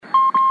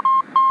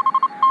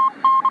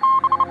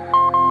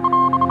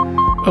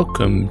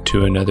Welcome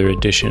to another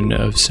edition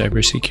of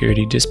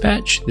Cybersecurity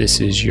Dispatch. This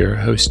is your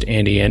host,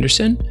 Andy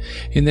Anderson.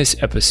 In this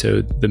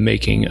episode, The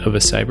Making of a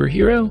Cyber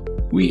Hero,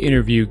 we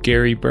interview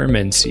Gary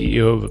Berman,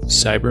 CEO of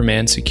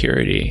Cyberman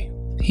Security.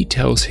 He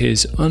tells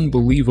his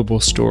unbelievable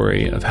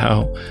story of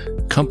how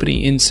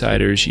company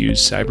insiders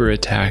used cyber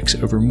attacks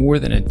over more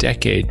than a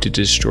decade to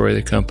destroy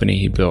the company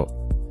he built,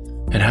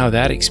 and how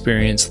that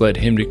experience led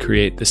him to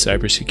create the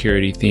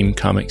cybersecurity-themed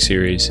comic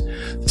series,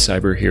 The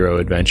Cyber Hero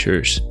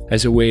Adventures,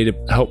 as a way to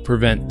help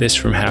prevent this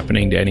from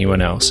happening to anyone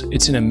else.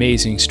 It's an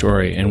amazing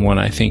story and one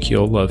I think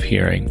you'll love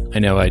hearing. I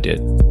know I did.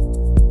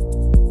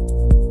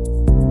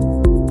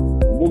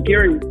 Well,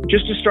 Gary,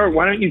 just to start,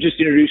 why don't you just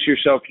introduce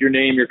yourself, your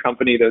name, your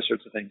company, those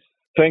sorts of things?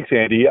 Thanks,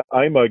 Andy.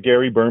 I'm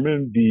Gary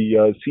Berman,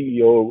 the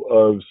CEO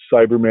of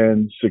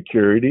Cyberman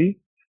Security.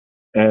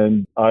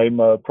 And I'm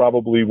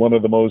probably one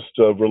of the most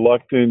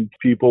reluctant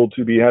people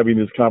to be having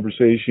this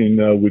conversation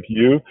with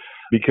you,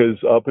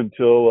 because up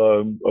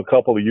until a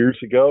couple of years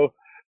ago,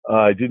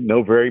 I didn't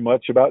know very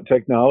much about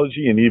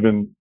technology and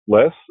even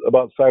less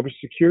about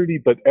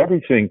cybersecurity, but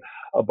everything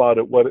about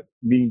it, what it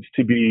means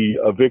to be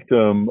a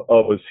victim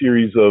of a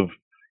series of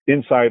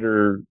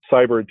insider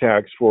cyber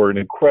attacks for an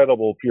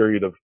incredible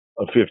period of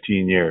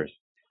 15 years.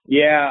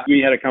 Yeah,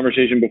 we had a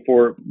conversation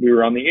before we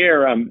were on the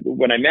air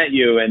when I met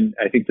you, and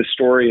I think the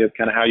story of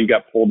kind of how you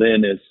got pulled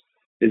in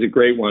is a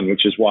great one,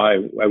 which is why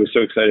I was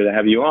so excited to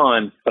have you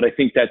on. But I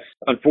think that's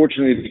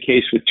unfortunately the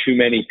case with too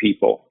many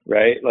people,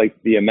 right?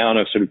 Like the amount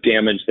of sort of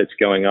damage that's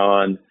going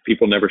on,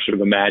 people never sort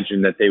of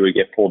imagine that they would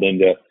get pulled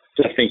into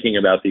thinking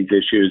about these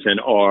issues, and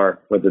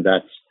whether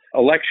that's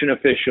election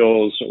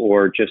officials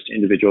or just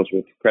individuals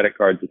with credit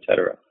cards, et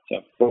cetera.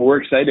 But we're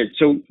excited.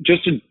 So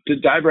just to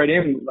dive right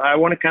in, I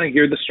want to kind of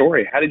hear the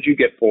story. How did you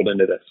get pulled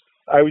into this?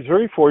 I was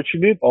very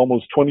fortunate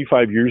almost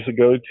 25 years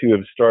ago to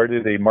have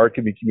started a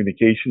marketing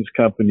communications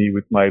company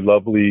with my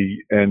lovely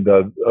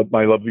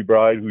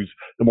bride, who's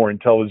the more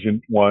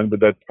intelligent one, but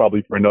that's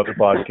probably for another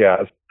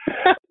podcast.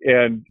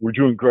 And we're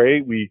doing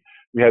great. We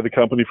had the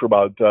company for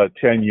about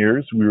 10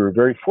 years. We were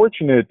very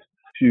fortunate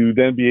to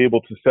then be able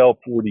to sell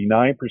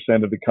 49%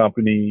 of the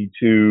company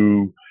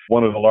to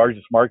one of the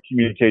largest market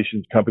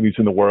communications companies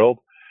in the world,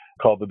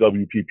 called the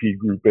WPP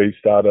Group,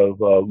 based out of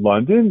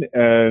London.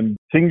 And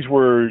things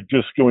were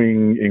just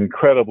going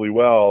incredibly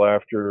well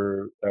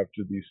after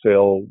the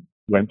sale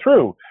went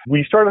through.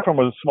 We started from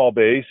a small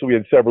base, so we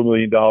had several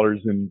 $1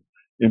 million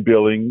in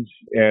billings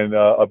and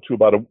up to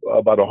about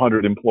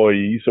 100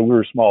 employees. So we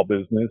were a small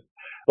business,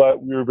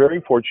 but we were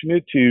very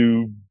fortunate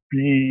to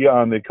be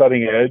on the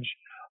cutting edge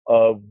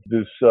of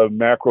this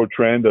macro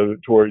trend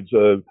towards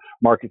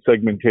market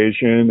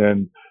segmentation,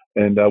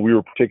 and we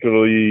were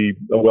particularly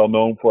well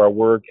known for our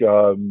work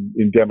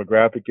in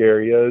demographic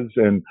areas.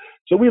 And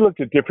so we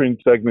looked at different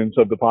segments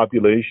of the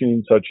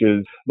population, such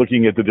as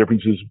looking at the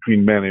differences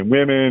between men and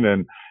women,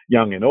 and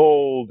young and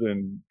old,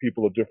 and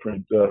people of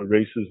different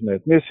races and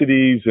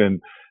ethnicities,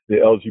 and the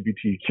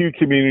LGBTQ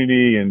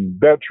community, and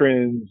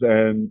veterans.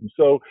 And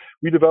so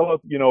we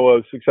developed,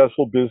 a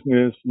successful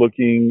business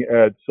looking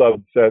at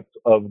subsets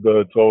of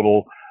the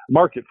total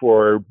market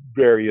for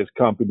various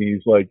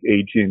companies like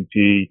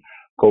AT&T,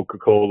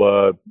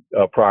 Coca-Cola,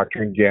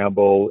 Procter &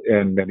 Gamble,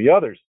 and many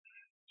others.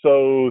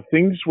 So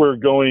things were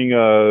going,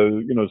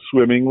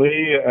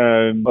 swimmingly.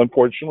 And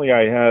unfortunately,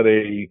 I had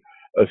a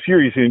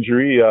serious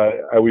injury.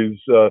 I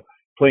was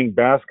playing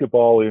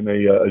basketball in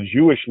a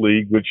Jewish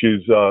league, which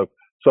is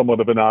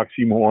somewhat of an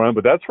oxymoron,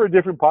 but that's for a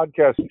different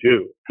podcast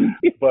too.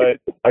 But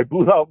I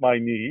blew out my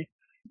knee,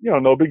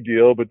 no big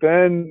deal. But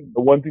then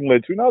one thing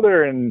led to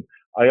another, and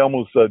I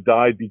almost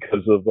died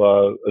because of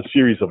a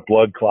series of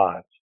blood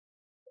clots.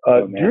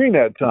 During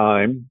that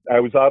time, I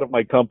was out of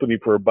my company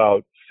for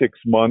about 6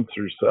 months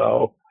or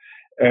so,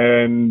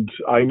 and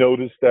I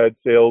noticed that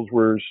sales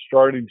were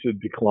starting to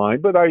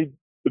decline, but I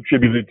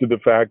attributed it to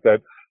the fact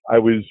that I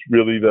was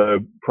really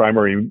the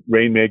primary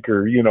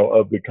rainmaker,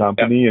 of the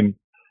company, and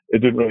it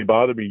didn't really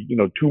bother me,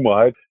 too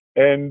much.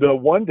 And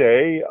one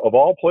day, of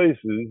all places,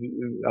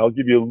 I'll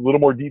give you a little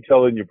more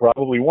detail than you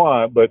probably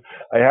want, but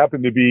I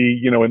happened to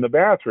be, in the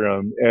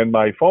bathroom, and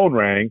my phone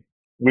rang,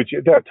 which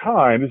at that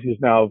time, this is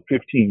now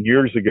 15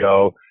 years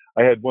ago,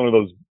 I had one of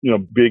those,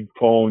 big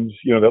phones,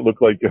 that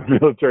looked like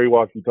military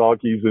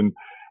walkie-talkies, and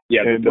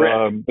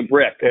the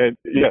brick. And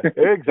yeah,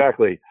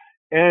 exactly.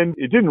 And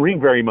it didn't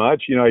ring very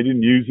much. I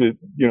didn't use it,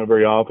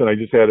 very often. I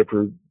just had it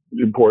for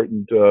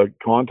important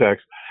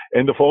contacts.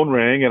 And the phone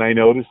rang, and I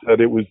noticed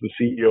that it was the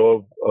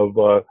CEO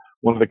of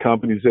one of the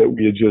companies that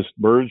we had just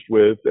merged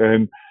with.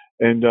 And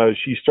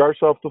she starts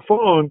off the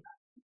phone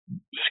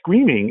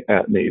screaming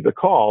at me, the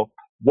call,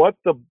 "What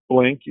the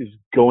blank is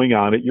going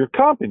on at your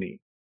company?"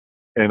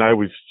 And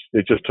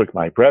it just took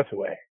my breath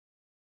away.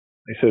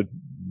 I said,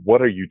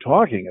 "What are you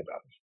talking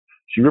about?"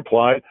 She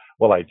replied,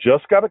 "Well, I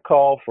just got a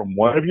call from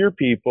one of your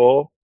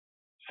people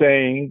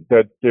saying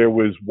that there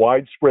was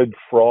widespread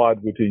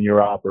fraud within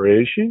your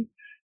operation,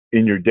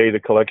 in your data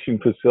collection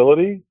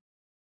facility,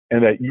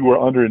 and that you were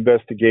under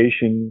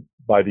investigation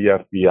by the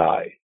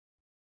FBI,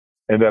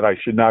 and that I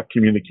should not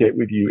communicate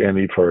with you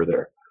any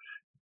further."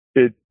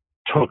 It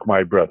took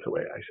my breath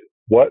away. I said,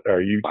 what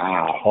are you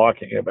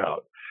talking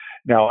about?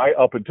 Now,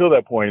 up until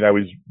that point, I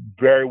was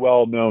very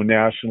well known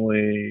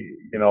nationally.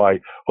 I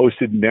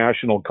hosted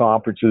national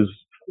conferences,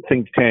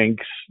 think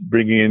tanks,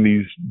 bringing in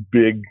these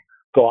big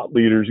thought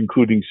leaders,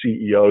 including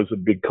CEOs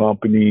of big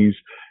companies.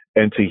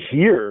 And to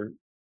hear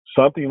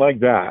something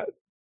like that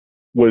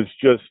was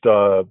just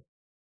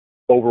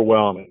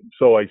overwhelming.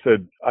 So I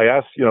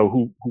asked,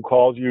 who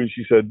calls you? And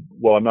she said,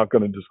 well, I'm not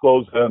going to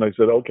disclose that. And I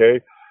said,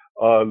 okay,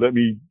 let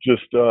me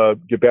just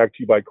get back to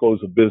you by close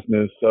of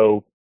business.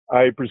 So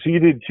I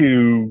proceeded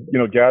to,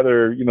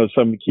 gather,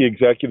 some key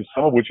executives,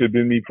 some of which had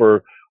been me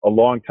for a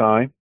long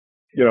time,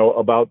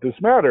 about this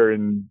matter.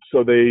 And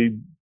so they,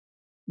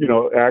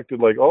 acted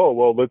like, oh,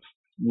 well, let's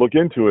look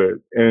into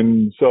it.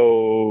 And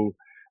so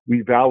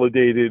we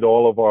validated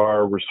all of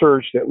our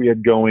research that we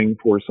had going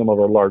for some of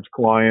our large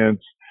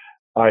clients.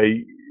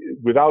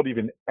 Without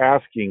even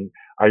asking,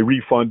 I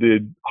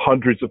refunded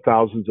hundreds of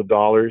thousands of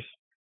dollars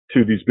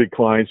to these big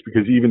clients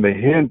because even the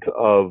hint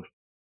of,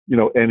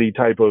 any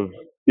type of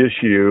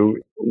issue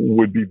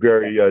would be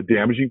very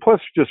damaging. Plus,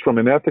 just from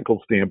an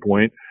ethical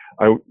standpoint,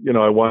 I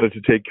wanted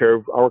to take care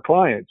of our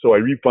clients. So I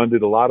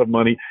refunded a lot of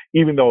money,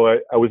 even though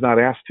I was not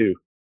asked to.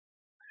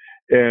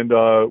 And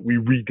we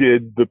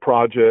redid the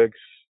projects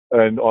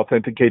and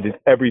authenticated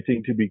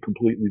everything to be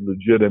completely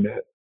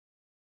legitimate.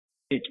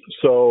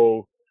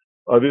 So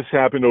this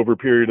happened over a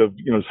period of,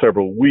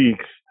 several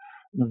weeks.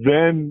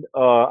 Then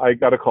I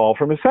got a call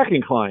from a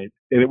second client,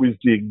 and it was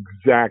the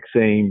exact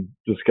same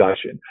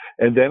discussion.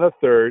 And then a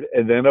third,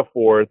 and then a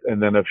fourth,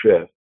 and then a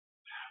fifth.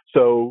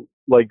 So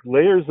like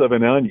layers of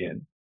an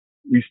onion,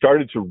 we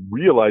started to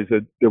realize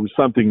that there was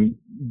something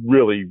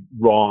really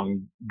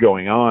wrong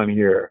going on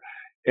here.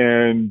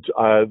 And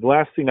the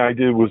last thing I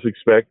did was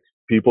expect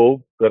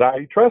people that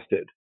I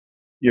trusted,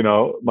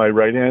 my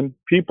right-hand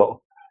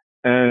people.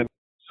 And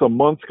so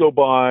months go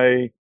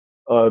by.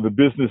 The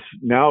business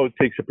now it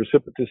takes a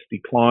precipitous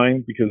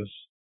decline because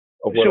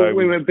of what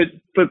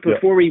but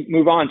before we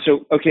move on,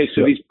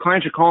 these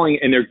clients are calling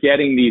and they're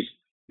getting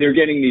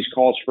these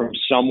calls from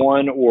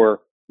someone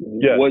or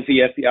was the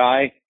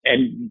FBI,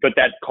 but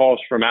that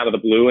call's from out of the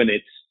blue and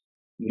it's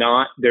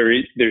not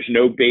there's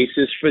no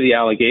basis for the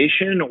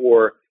allegation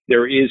or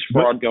there is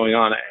fraud going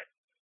on.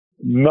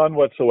 None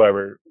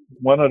whatsoever.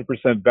 100%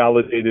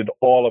 validated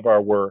all of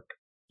our work.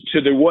 So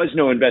there was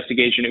no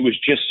investigation. It was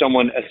just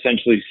someone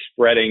essentially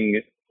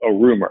spreading a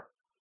rumor.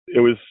 It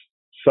was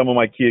some of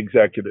my key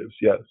executives,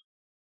 yes.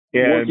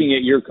 And working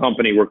at your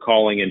company were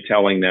calling and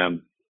telling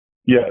them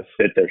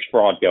that there's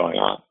fraud going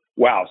on.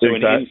 Wow. So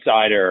exactly.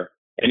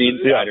 an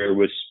insider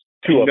was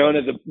none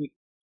of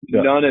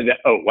the,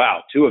 oh,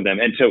 wow, two of them.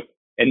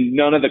 And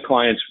none of the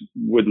clients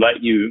would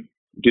let you,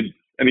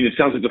 it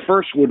sounds like the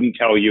first wouldn't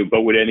tell you,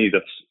 but would any of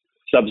the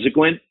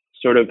subsequent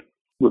sort of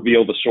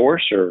reveal the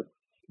source or?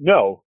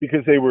 No,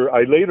 because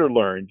I later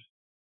learned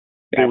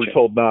they were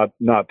told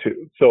not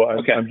to. So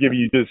I'm giving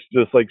you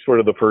just like sort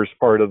of the first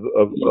part of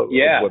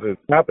what has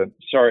happened.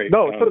 Sorry.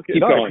 No, it's okay.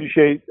 No,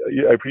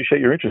 I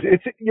appreciate your interest.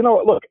 It's,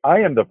 look, I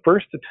am the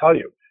first to tell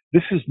you,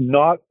 this is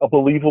not a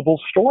believable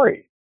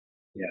story,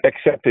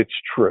 except it's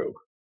true.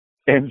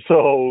 And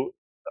so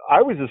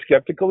I was as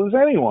skeptical as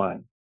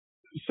anyone.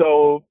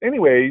 So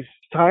anyways,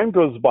 time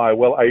goes by.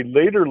 Well, I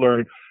later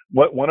learned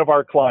one of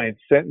our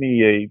clients sent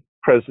me a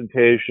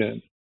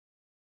presentation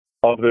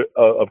of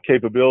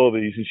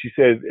capabilities, and she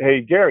said, "Hey,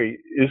 Gary,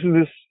 isn't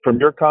this from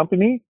your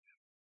company?"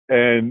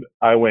 And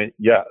I went,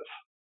 "Yes."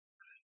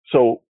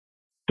 So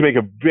to make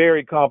a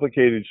very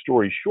complicated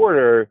story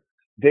shorter,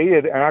 they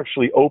had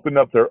actually opened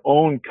up their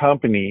own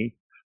company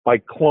by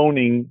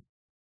cloning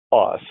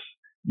us,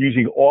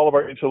 using all of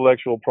our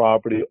intellectual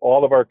property,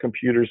 all of our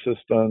computer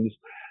systems.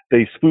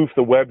 They spoofed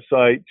the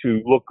website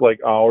to look like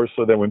ours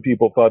so that when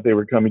people thought they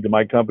were coming to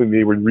my company,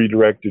 they were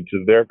redirected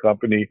to their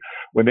company.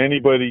 When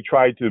anybody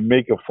tried to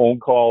make a phone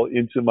call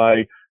into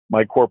my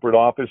corporate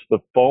office, the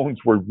phones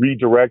were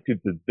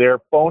redirected to their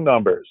phone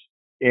numbers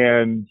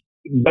and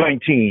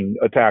 19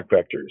 attack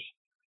vectors.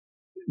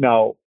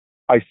 Now,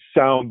 I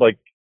sound like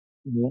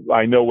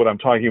I know what I'm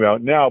talking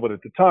about now, but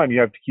at the time, you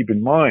have to keep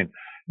in mind,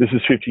 this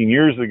is 15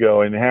 years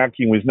ago, and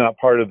hacking was not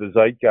part of the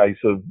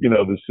zeitgeist of,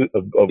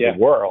 the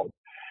world.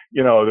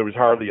 There was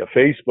hardly a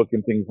Facebook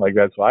and things like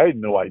that, so I had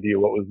no idea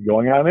what was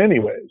going on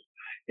anyways.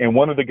 And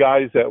one of the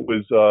guys that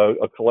was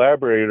a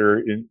collaborator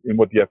in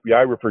what the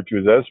FBI referred to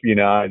as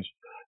espionage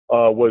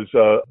was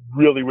a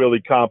really, really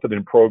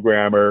competent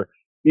programmer.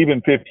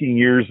 Even 15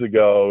 years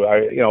ago,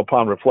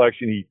 upon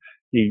reflection,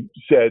 he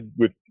said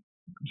with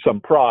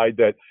some pride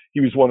that he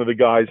was one of the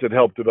guys that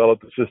helped develop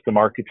the system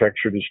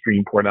architecture to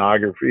stream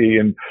pornography.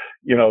 And,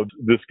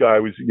 this guy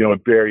was, a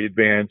very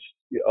advanced,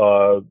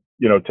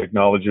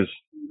 technologist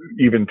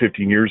even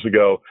 15 years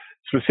ago,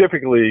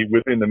 specifically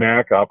within the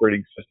Mac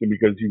operating system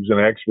because he was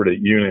an expert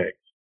at Unix,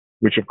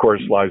 which of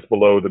course lies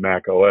below the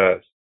Mac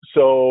OS.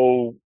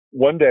 So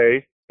one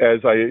day,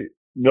 as I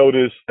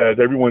noticed that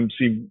everyone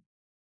seemed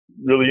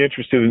really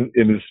interested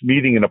in this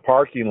meeting in a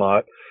parking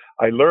lot,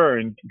 I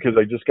learned, because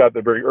I just got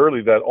there very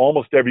early, that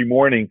almost every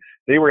morning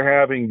they were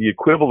having the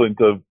equivalent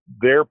of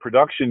their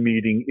production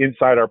meeting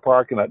inside our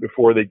parking lot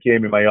before they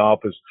came in my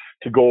office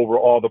to go over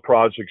all the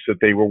projects that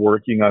they were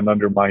working on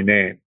under my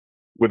name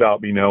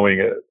without me knowing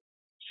it.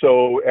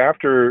 So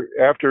after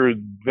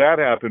that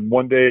happened,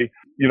 one day,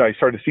 I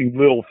started seeing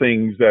little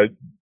things that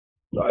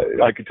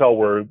I could tell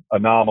were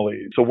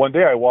anomalies. So one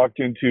day I walked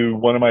into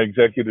one of my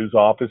executives'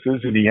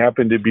 offices, and he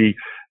happened to be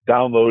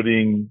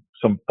downloading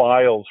some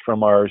files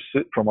from our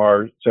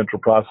central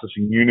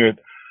processing unit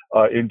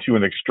into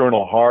an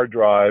external hard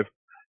drive.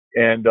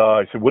 And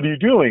I said, "What are you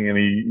doing?" And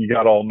he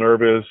got all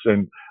nervous.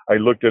 And I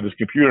looked at his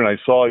computer, and I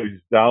saw he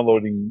was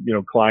downloading,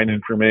 client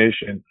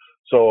information.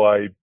 So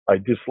I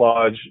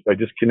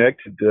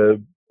disconnected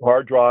the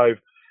hard drive,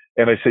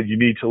 and I said, "You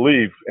need to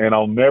leave." And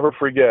I'll never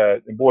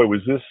forget. And boy,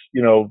 was this,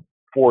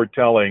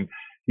 foretelling.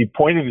 He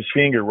pointed his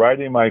finger right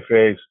in my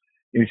face,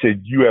 and he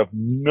said, "You have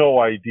no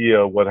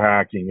idea what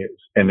hacking is."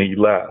 And he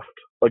left.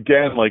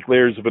 Again, like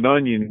layers of an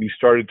onion, we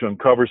started to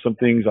uncover some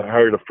things. I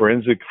hired a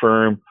forensic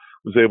firm,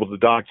 was able to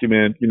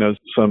document,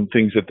 some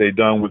things that they'd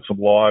done with some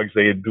logs.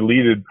 They had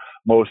deleted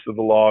most of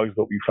the logs,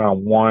 but we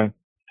found one.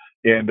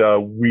 And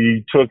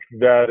we took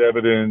that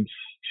evidence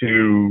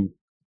to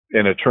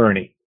an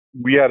attorney.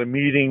 We had a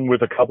meeting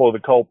with a couple of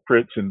the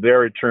culprits and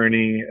their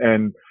attorney,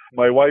 and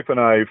my wife and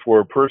I,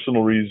 for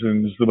personal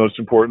reasons, the most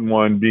important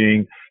one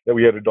being that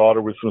we had a daughter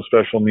with some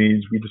special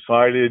needs, we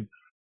decided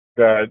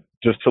that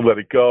just to let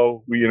it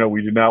go. We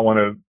did not want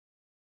to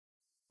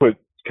put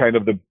kind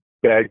of the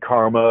bad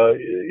karma,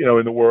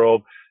 in the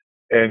world,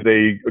 and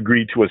they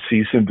agreed to a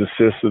cease and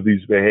desist of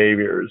these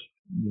behaviors.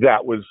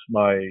 That was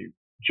my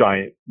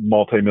giant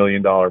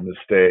multi-million-dollar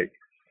mistake.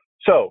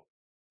 So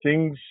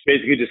things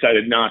basically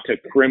decided not to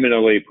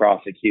criminally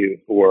prosecute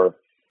or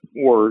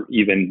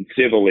even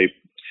civilly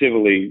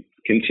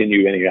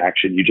continue any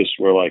action. You just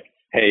were like,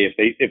 hey,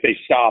 if they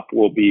stop,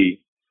 we'll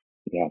be,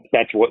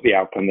 that's what the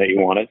outcome that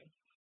you wanted.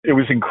 It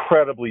was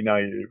incredibly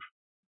naive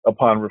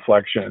upon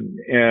reflection,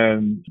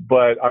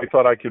 but I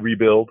thought I could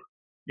rebuild,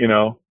 and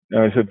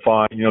I said,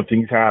 fine,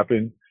 things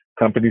happen.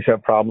 Companies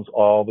have problems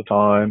all the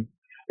time.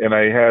 And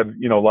I had,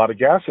 a lot of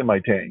gas in my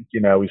tank.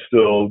 I was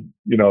still,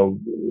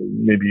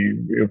 maybe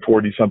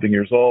 40 something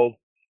years old,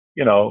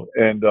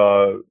 and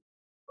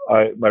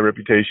my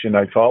reputation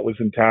I thought was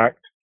intact,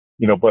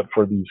 but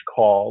for these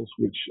calls,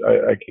 which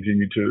I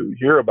continue to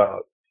hear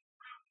about.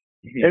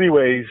 Mm-hmm.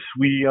 Anyways,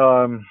 we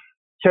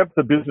kept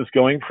the business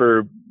going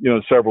for,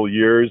 several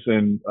years,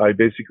 and I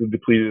basically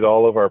depleted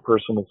all of our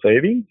personal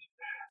savings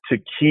to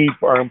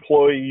keep our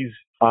employees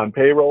on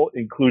payroll,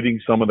 including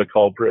some of the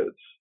culprits.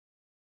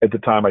 At the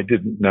time, I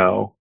didn't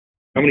know.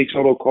 How many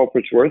total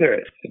culprits were there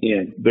at the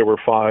end? There were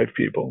 5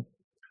 people.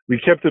 We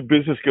kept the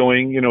business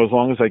going, as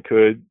long as I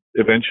could.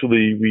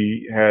 Eventually,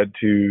 we had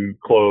to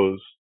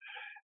close.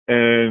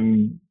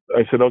 And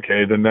I said,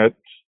 okay, then that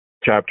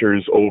chapter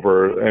is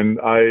over. And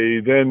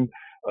I then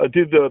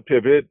did the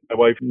pivot. My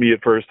wife and me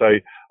at first,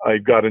 I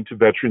got into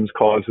veterans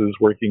causes,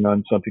 working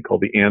on something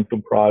called the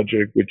Anthem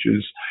Project, which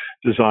is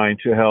designed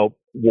to help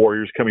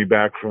warriors coming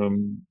back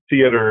from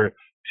theater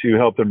to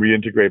help them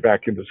reintegrate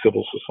back into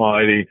civil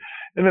society.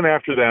 And then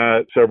after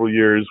that, several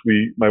years,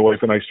 my wife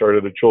and I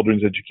started a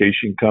children's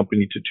education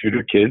company to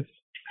tutor kids.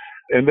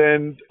 And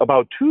then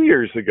about 2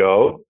 years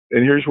ago,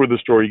 and here's where the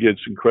story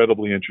gets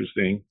incredibly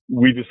interesting,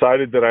 we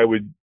decided that I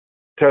would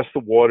test the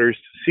waters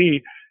to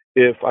see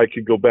if I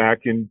could go back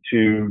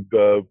into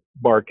the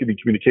marketing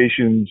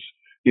communications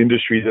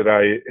industry that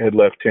I had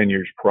left 10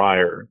 years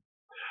prior.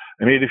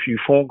 I made a few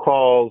phone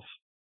calls,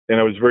 and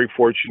I was very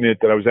fortunate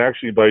that I was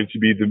actually invited to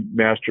be the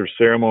master of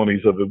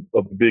ceremonies of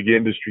a big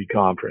industry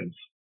conference.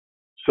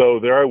 So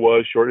there I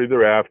was shortly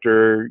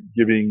thereafter,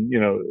 giving,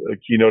 a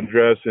keynote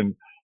address and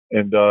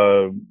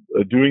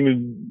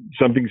doing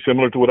something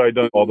similar to what I'd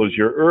done all those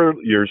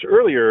years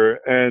earlier.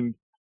 And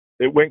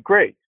it went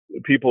great.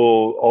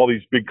 People, all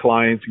these big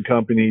clients and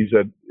companies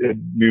that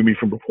knew me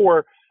from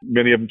before,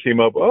 many of them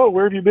came up, "Oh,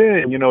 where have you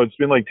been? It's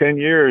been like 10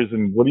 years,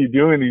 and what are you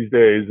doing these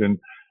days?" And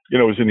it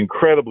was an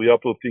incredibly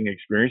uplifting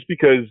experience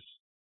because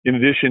in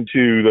addition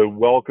to the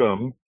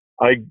welcome,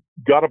 I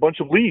got a bunch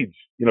of leads.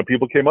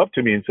 People came up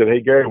to me and said, "Hey,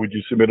 Gary, would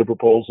you submit a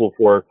proposal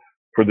for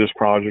this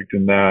project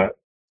and that?"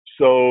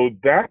 So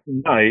that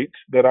night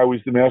that I was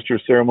the master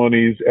of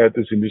ceremonies at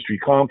this industry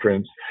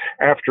conference,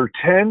 after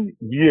 10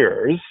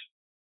 years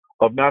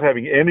of not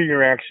having any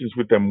interactions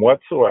with them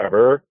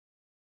whatsoever,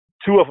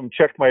 2 of them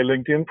checked my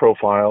LinkedIn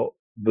profile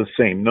the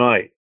same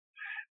night.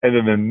 And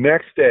then the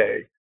next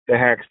day, the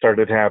hacks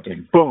started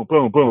happening. Boom,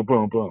 boom, boom,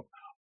 boom, boom.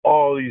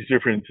 All these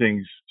different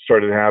things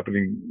started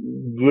happening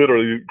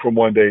literally from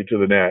one day to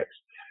the next.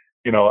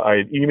 I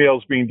had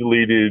emails being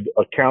deleted,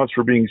 accounts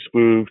were being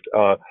spoofed,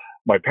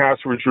 my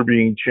passwords were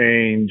being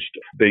changed.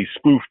 They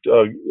spoofed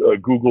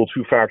Google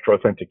two-factor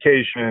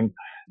authentication.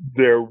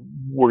 There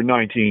were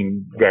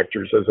 19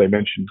 vectors, as I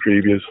mentioned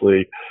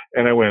previously.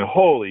 And I went,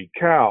 holy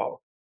cow,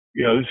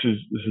 this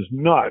is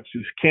nuts.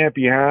 This can't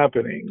be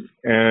happening.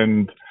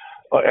 And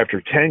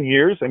after 10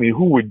 years,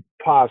 who would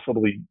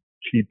possibly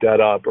keep that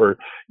up, or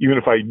even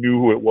if I knew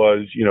who it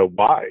was,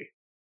 why.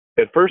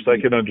 At first, I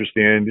could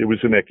understand it was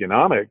an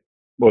economic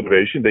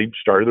motivation. They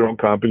started their own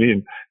company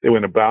and they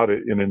went about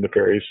it in a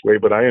nefarious way,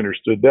 but I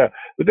understood that.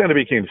 But then it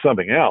became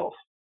something else.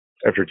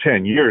 After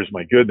 10 years,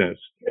 my goodness.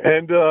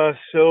 And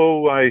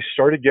so I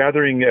started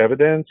gathering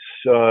evidence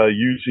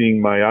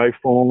using my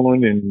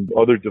iPhone and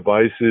other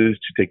devices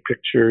to take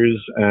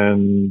pictures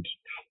and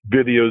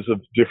videos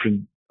of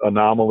different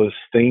anomalous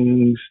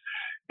things.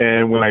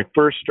 And when I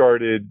first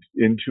started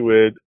into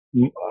it,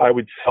 I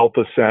would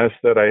self-assess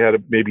that I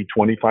had maybe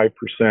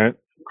 25%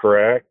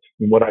 correct.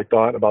 And what I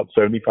thought, about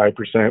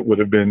 75% would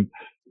have been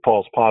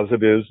false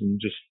positives and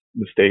just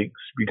mistakes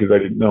because I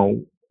didn't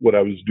know what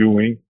I was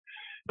doing.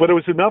 But it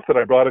was enough that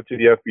I brought it to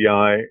the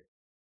FBI,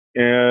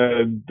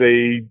 and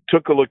they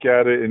took a look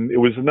at it, and it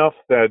was enough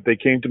that they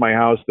came to my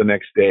house the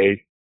next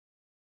day.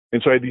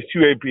 And so I had these two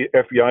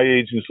FBI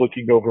agents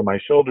looking over my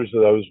shoulders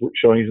as I was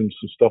showing them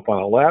some stuff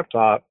on a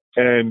laptop,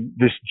 and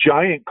this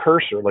giant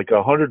cursor, like a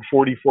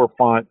 144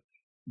 font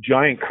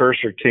giant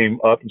cursor, came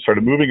up and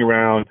started moving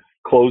around,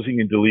 closing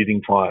and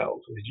deleting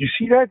files. Did you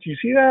see that? Did you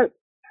see that?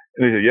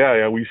 And they said,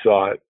 yeah, we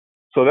saw it.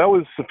 So that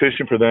was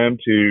sufficient for them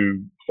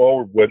to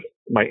forward what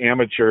my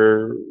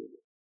amateur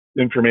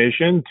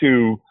information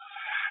to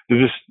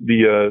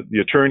the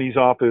attorney's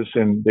office,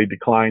 and they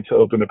declined to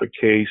open up a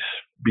case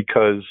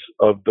because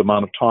of the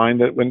amount of time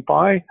that went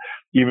by.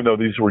 Even though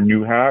these were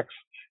new hacks,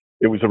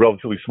 it was a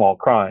relatively small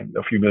crime,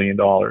 a few $1 million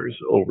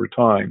over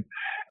time.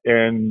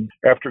 And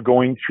after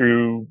going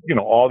through,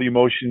 all the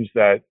emotions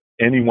that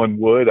anyone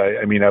would,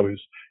 I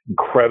was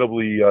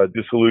incredibly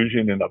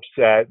disillusioned and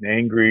upset and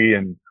angry,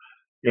 and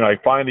I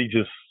finally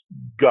just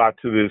got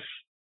to this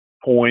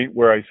point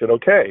where I said,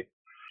 okay,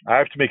 I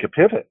have to make a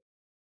pivot.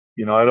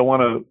 I don't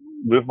want to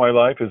live my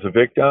life as a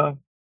victim.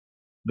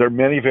 There are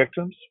many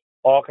victims,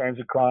 all kinds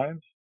of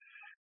crimes.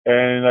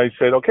 And I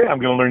said, okay, I'm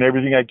going to learn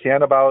everything I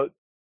can about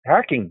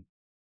hacking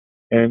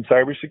and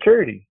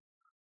cybersecurity.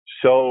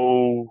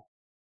 So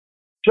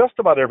just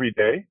about every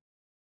day,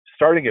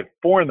 starting at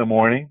 4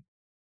 a.m,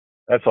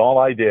 that's all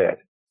I did.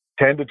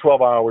 10 to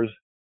 12 hours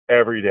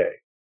every day,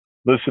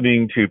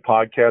 listening to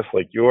podcasts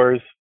like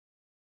yours,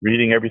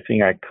 reading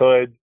everything I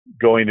could,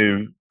 going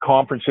to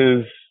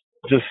conferences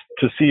just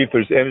to see if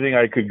there's anything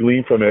I could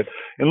glean from it.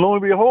 And lo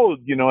and behold,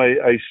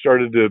 I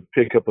started to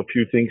pick up a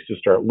few things to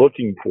start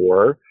looking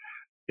for.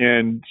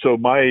 And so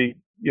I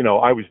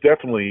was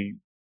definitely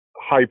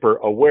hyper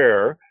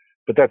aware,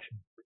 but that's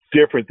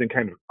different than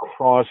kind of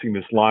crossing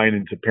this line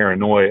into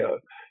paranoia,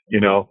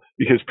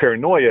 because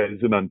paranoia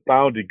is an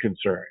unfounded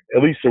concern.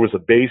 At least there was a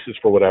basis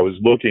for what I was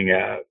looking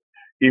at,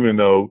 even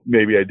though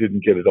maybe I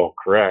didn't get it all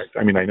correct.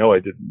 I know I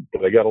didn't,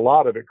 but I got a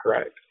lot of it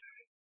correct.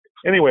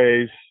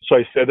 Anyways, so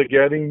I started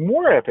getting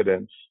more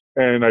evidence,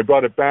 and I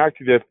brought it back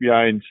to the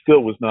FBI, and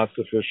still was not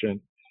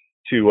sufficient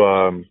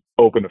to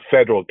open a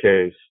federal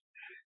case.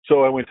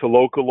 So I went to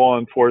local law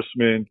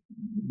enforcement.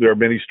 There are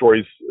many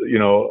stories,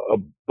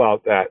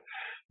 about that.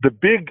 The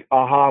big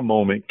aha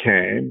moment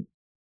came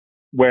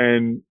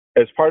when,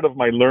 as part of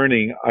my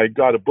learning, I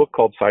got a book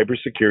called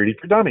Cybersecurity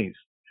for Dummies,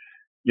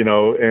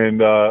 and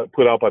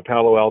put out by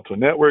Palo Alto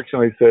Networks.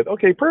 And I said,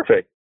 okay,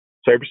 perfect.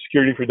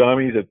 Cybersecurity for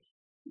Dummies. It's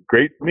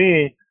great for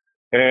me.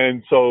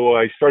 And so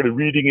I started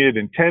reading it,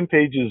 and 10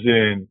 pages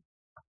in,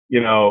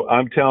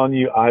 I'm telling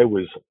you, I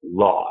was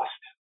lost.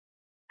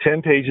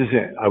 10 pages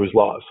in, I was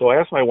lost. So I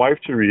asked my wife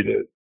to read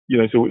it.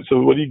 So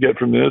what do you get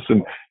from this?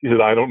 And he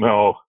said, I don't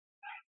know.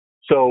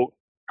 So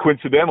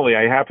coincidentally,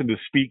 I happened to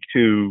speak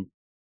to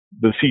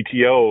the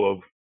CTO of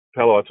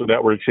Palo Alto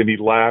Networks, and he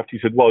laughed. He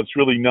said, well, it's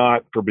really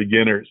not for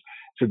beginners.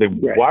 I said, then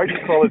why do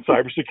you call it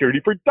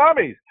Cybersecurity for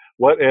Dummies?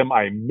 What am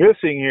I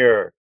missing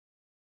here?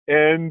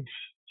 And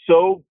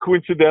so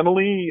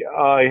coincidentally,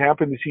 I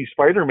happened to see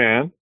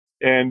Spider-Man,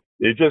 and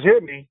it just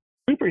hit me.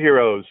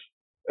 Superheroes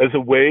as a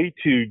way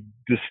to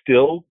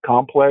distill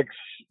complex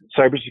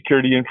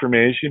cybersecurity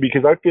information,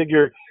 because I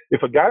figure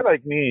if a guy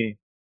like me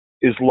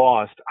is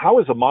lost, how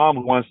is a mom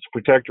who wants to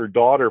protect her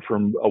daughter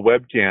from a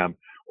webcam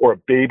or a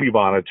baby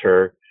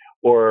monitor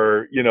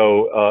or,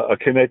 a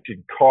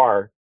connected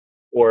car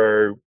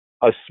or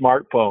a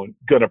smartphone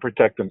going to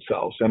protect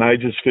themselves? And I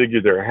just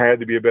figured there had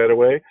to be a better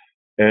way,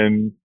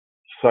 and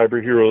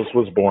Cyber Heroes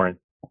was born.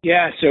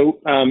 Yeah. So,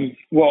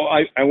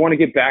 I want to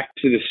get back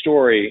to the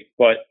story,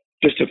 but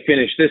just to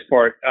finish this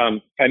part,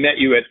 I met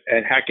you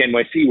at Hack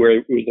NYC, where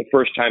it was the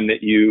first time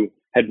that you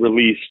had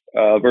released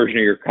a version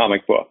of your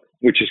comic book,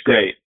 which is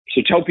great.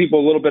 So tell people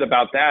a little bit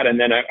about that, and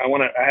then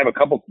I have a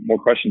couple more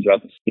questions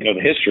about this, the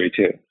history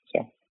too.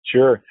 So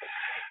sure.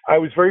 I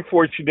was very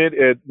fortunate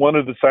at one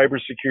of the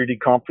cybersecurity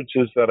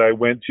conferences that I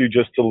went to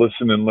just to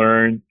listen and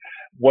learn.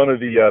 One of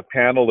the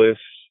panelists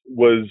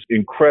was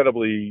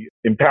incredibly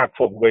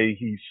impactful the way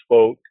he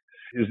spoke.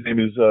 His name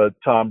is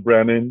Tom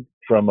Brennan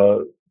from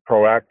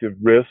Proactive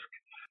Risk.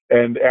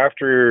 And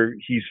after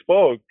he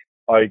spoke,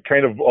 I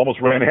kind of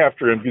almost ran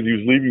after him because he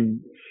was leaving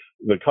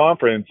the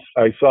conference.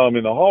 I saw him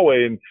in the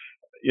hallway,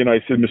 and I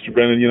said, Mr.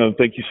 Brennan,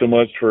 thank you so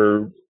much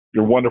for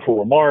your wonderful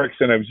remarks,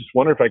 and I was just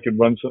wondering if I could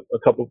run a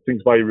couple of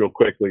things by you real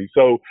quickly.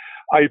 So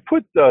I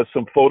put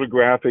some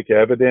photographic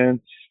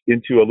evidence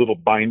into a little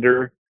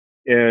binder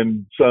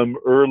and some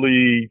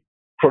early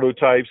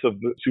prototypes of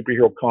the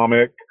superhero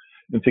comic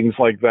and things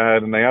like that.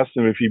 And I asked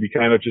him if he'd be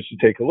kind enough just to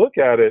take a look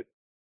at it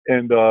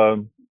and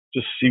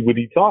just see what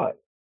he thought.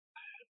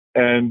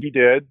 And he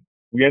did.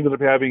 We ended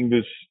up having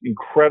this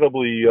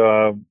incredibly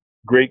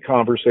great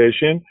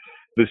conversation.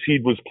 The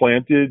seed was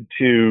planted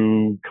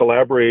to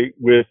collaborate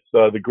with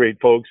the great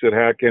folks at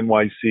Hack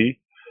NYC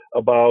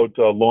about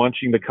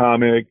launching the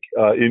comic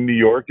in New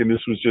York, and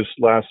this was just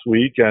last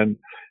week. And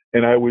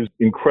I was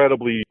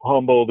incredibly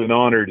humbled and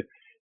honored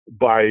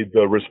by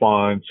the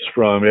response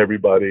from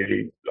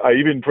everybody. I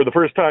even, for the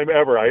first time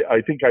ever,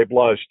 I think I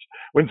blushed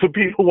when some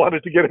people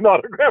wanted to get an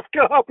autographed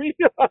copy.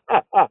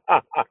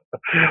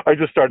 I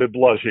just started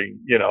blushing,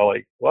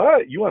 like,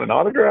 what? You want an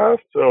autograph?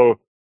 So,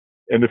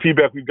 and the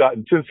feedback we've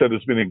gotten since then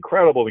has been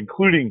incredible,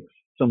 including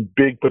some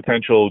big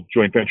potential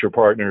joint venture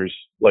partners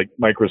like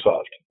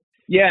Microsoft.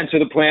 Yeah, and so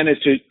the plan is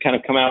to kind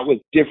of come out with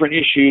different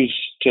issues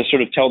to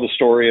sort of tell the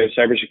story of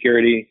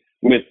cybersecurity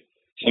with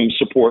some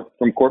support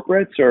from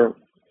corporates, or?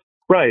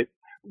 Right.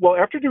 Well,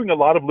 after doing a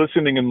lot of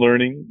listening and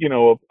learning,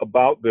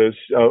 about this,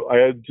 I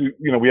had to,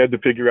 we had to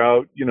figure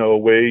out, a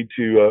way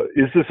to,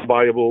 is this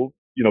viable,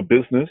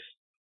 business?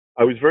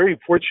 I was very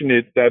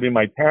fortunate that in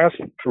my past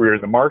career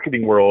in the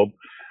marketing world,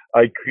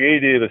 I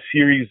created a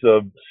series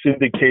of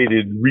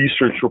syndicated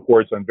research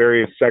reports on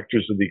various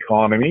sectors of the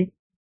economy.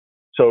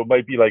 So it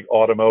might be like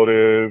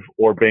automotive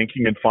or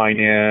banking and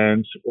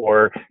finance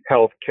or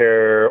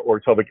healthcare or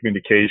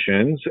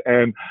telecommunications.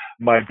 And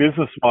my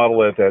business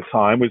model at that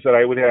time was that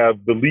I would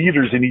have the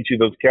leaders in each of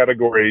those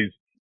categories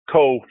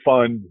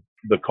co-fund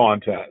the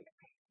content.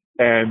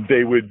 And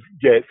they would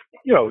get,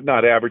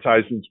 not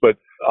advertisements, but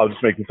I'll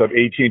just make this up.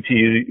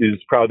 AT&T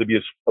is proud to be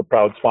a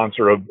proud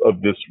sponsor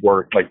of this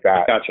work like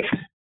that. Gotcha.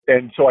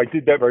 And so I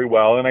did that very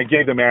well. And I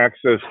gave them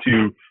access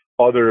to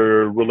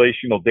other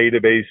relational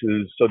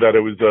databases so that it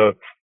was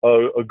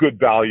a good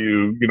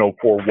value,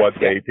 for what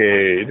they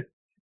paid.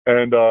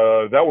 And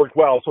that worked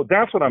well. So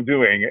that's what I'm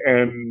doing.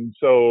 And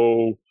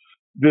so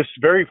this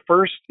very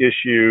first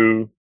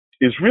issue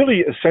is really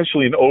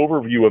essentially an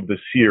overview of the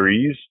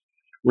series.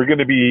 We're going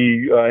to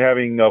be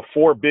having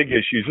 4 big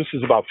issues. This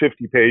is about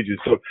 50 pages.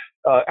 So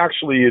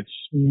actually, it's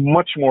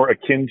much more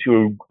akin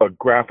to a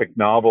graphic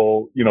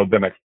novel,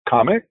 than a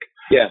comic.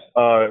 Yeah.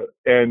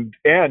 And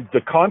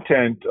the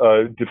content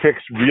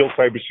depicts real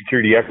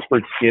cybersecurity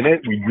experts in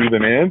it. We drew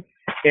them in,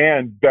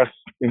 and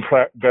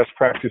best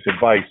practice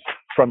advice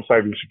from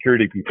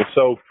cybersecurity people.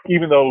 So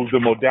even though the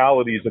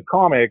modality is a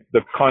comic,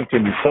 the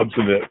content is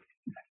substantive.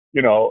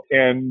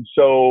 And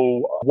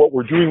so what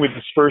we're doing with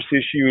this first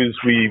issue is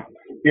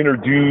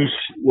introduce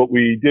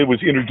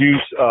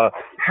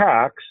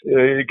hacks.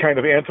 It kind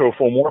of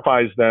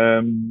anthropomorphize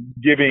them,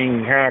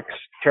 giving hacks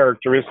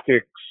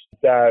characteristics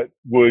that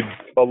would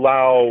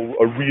allow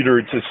a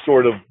reader to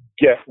sort of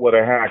get what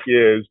a hack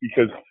is,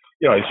 because,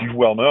 as you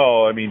well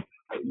know,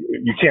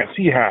 you can't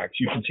see hacks.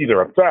 You can see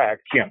their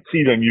effects, can't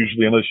see them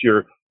usually unless you're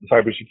a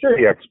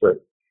cybersecurity expert.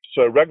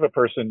 So a regular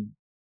person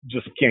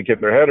just can't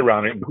get their head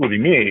around it,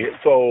 including me.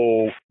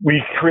 So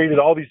we created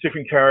all these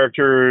different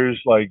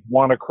characters like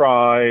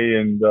WannaCry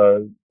and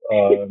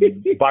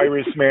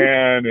Virus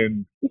Man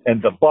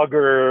and the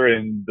Bugger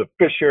and the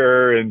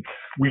Fisher, and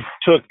we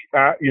took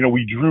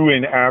we drew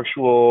in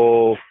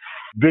actual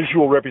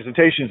visual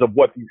representations of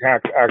what these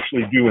hacks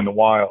actually do in the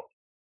wild.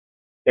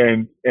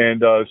 And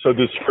so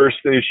this first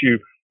issue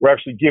we're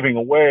actually giving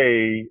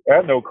away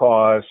at no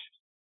cost.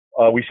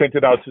 We sent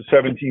it out to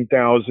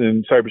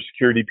 17,000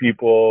 cybersecurity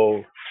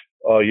people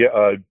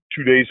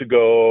 2 days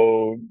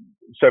ago.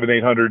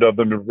 700-800 of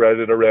them have read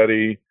it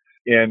already.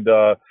 And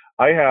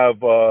I have,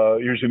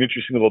 here's an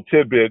interesting little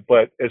tidbit,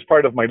 but as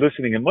part of my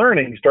listening and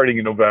learning, starting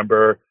in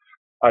November,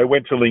 I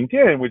went to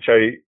LinkedIn, which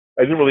I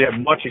didn't really have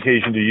much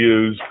occasion to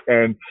use.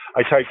 And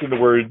I typed in the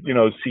word,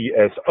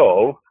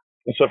 CSO.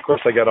 And so, of course,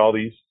 I got all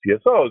these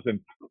CSOs. And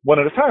one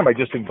at a time, I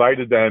just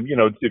invited them,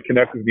 to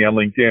connect with me on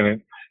LinkedIn.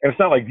 And it's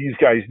not like these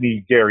guys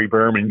need Gary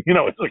Berman,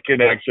 it's a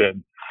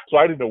connection. So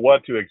I didn't know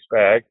what to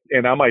expect.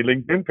 And on my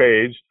LinkedIn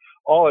page,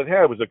 all it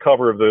had was a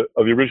cover of the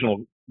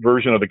original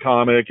version of the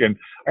comic. And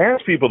I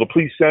asked people to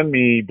please send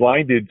me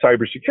blinded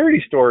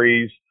cybersecurity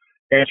stories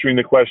answering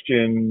the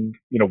question,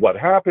 what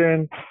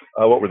happened,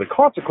 what were the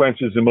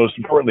consequences, and most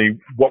importantly,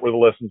 what were the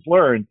lessons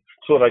learned,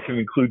 so that I can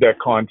include that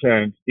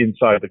content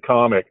inside the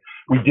comic.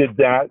 We did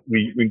that.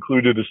 We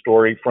included a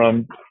story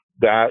from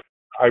that.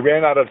 I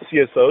ran out of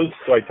CSOs,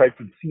 so I typed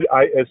in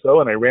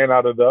CISO, and I ran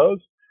out of those.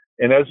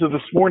 And as of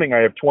this morning, I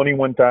have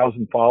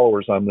 21,000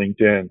 followers on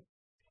LinkedIn.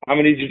 How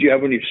many did you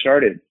have when you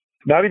started?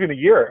 Not even a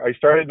year. I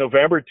started in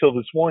November till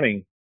this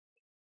morning.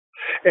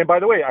 And by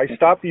the way, I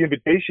stopped the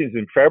invitations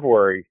in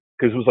February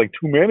because it was like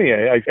too many.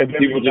 And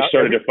people just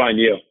started to find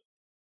you.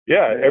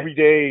 Yeah, every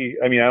day,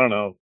 I don't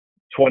know,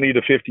 20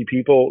 to 50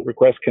 people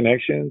request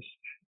connections.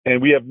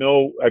 And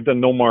I've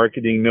done no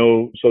marketing,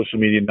 no social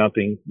media,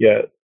 nothing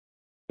yet.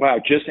 Wow,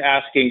 just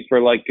asking for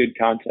good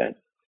content.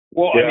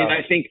 Well, Yeah.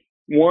 I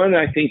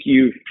think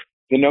you've,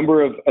 the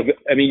number of,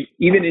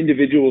 even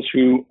individuals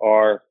who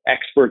are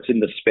experts in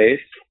the space,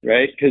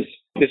 right? Because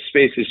this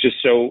space is just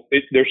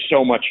there's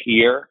so much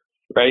here,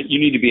 right? You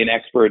need to be an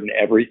expert in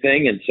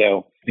everything. And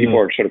so people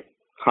are sort of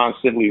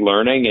constantly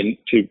learning, and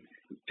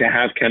to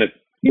have kind of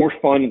more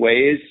fun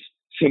ways,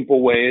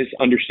 simple ways,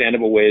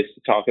 understandable ways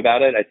to talk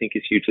about it, I think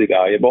is hugely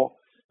valuable.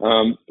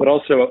 But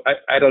also,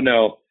 I don't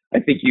know, I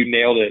think you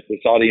nailed it.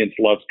 This audience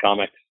loves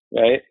comics,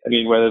 right? I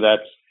mean, whether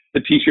that's the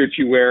t-shirts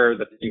you wear,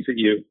 the things that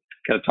you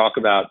kind of talk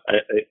about,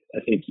 I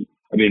think,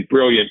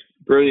 brilliant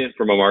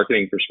from a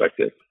marketing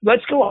perspective.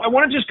 Let's go. I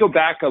want to just go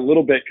back a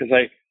little bit, because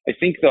I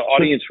think the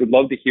audience would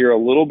love to hear a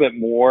little bit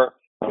more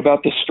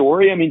about the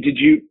story. I mean, did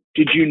you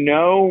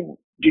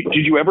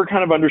ever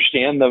kind of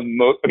understand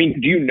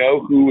do you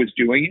know who was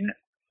doing it?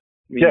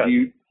 I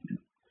mean,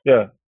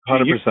 yeah,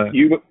 100%.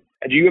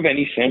 Do you have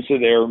any sense of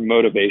their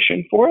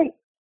motivation for it?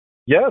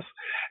 Yes.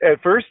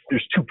 At first,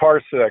 there's two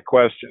parts to that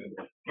question.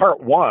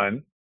 Part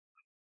one,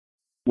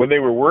 when they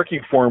were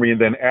working for me,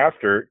 and then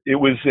after, it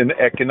was an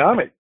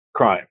economic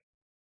crime.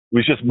 It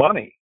was just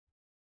money.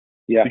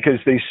 Yeah. Because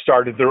they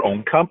started their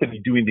own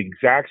company doing the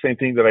exact same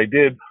thing that I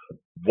did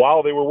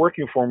while they were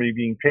working for me,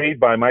 being paid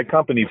by my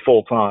company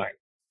full time.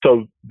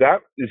 So that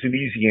is an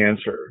easy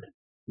answer.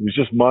 It was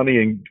just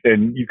money,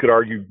 and you could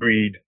argue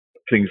greed,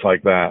 things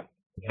like that.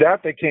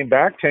 That they came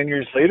back 10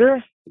 years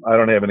later, I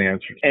don't have an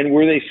answer. And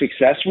were they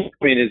successful?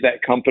 I mean, has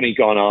that company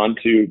gone on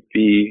to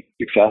be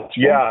successful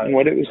in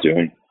what it was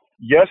doing?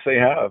 Yes, they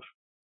have.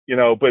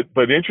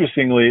 But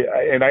interestingly,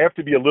 and I have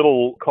to be a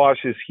little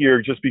cautious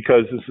here just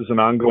because this is an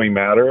ongoing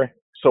matter.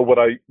 So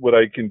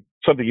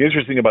something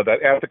interesting about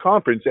that, at the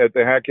conference, at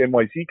the Hack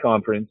NYC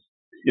conference,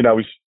 I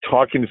was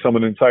talking to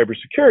someone in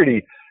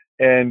cybersecurity,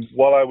 and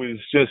while I was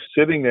just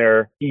sitting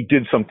there, he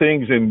did some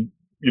things, and,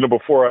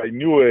 before I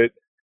knew it,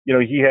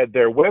 he had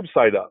their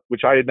website up,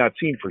 which I had not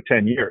seen for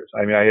 10 years.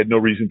 I mean, I had no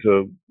reason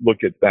to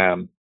look at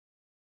them.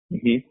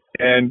 Mm-hmm.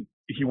 And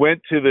he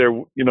went to their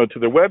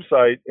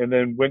website, and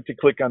then went to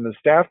click on the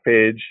staff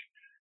page,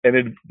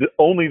 and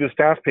only the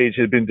staff page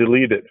had been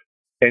deleted.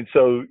 And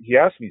so he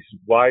asked me,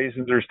 why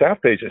isn't there a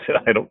staff page? I said,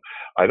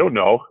 I don't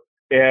know.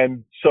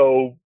 And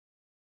so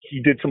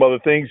he did some other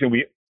things, and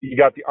he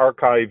got the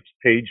archived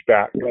page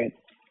back. Right.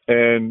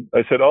 And I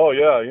said, oh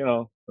yeah,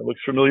 it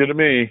looks familiar to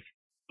me.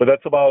 But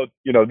that's about,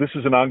 this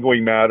is an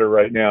ongoing matter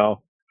right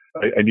now.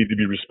 I need to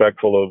be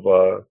respectful of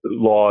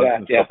laws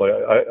and stuff like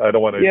that. I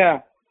don't want to. Yeah,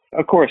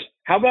 of course.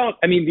 How about,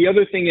 the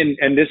other thing,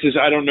 and this is,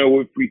 I don't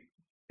know if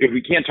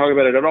we can't talk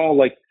about it at all.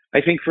 Like,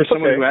 I think for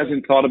someone who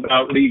hasn't thought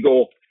about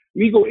legal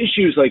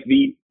issues, like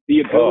the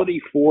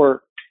ability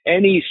for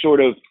any sort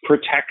of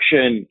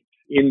protection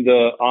in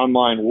the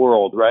online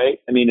world, right?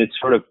 It's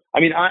sort of,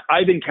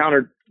 I've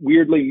encountered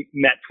weirdly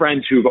met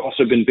friends who've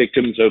also been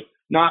victims of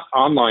not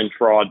online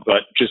fraud,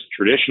 but just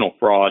traditional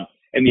fraud,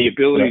 and the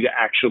ability to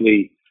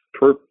actually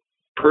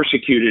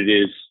persecute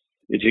it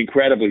it's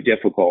incredibly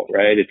difficult,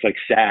 right? It's like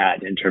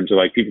sad in terms of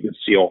like people can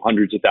steal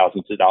hundreds of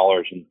thousands of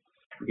dollars and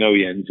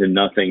millions and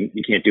nothing,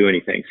 you can't do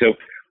anything. So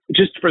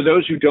just for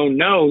those who don't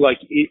know, like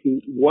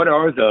what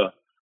are the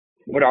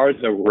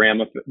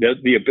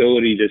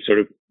ability to sort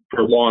of,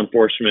 for law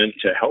enforcement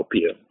to help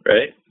you,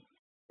 right?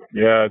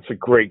 Yeah, it's a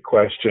great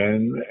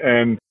question.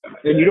 And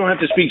you don't have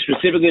to speak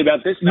specifically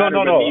about this matter,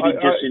 but maybe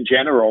just in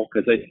general,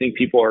 because I think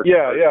people are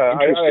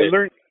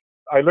interested.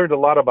 I learned a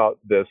lot about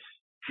this,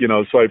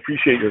 so I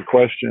appreciate your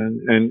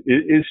question. And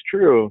it is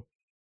true.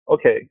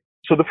 Okay,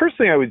 so the first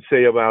thing I would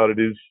say about it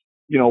is,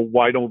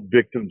 why don't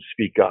victims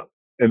speak up?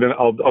 And then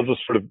I'll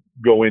just sort of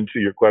go into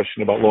your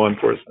question about law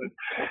enforcement.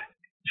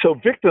 So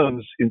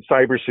victims in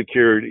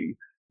cybersecurity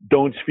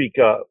don't speak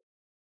up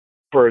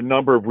for a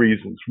number of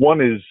reasons.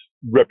 One is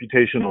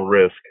reputational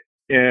risk.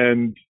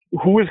 And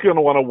who is going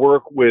to want to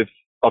work with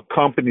a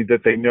company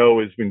that they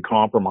know has been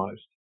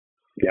compromised?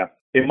 Yeah.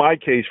 In my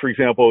case, for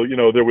example,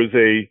 there was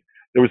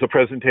a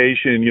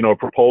presentation, a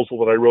proposal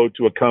that I wrote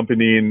to a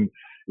company, and it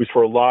was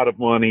for a lot of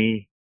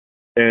money.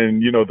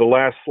 And, the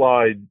last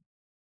slide,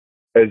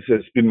 as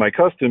has been my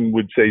custom,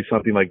 would say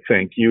something like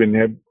thank you and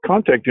have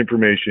contact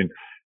information.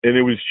 And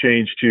it was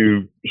changed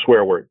to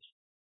swear words.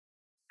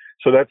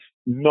 So that's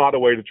not a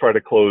way to try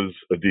to close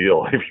a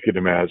deal, if you can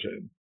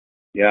imagine.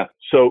 Yeah.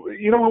 So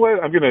you know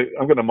what? I'm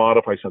gonna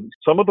modify something.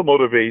 Some of the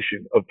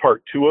motivation of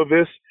part two of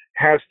this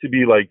has to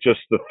be like just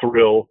the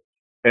thrill,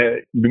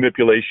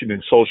 manipulation,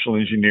 and social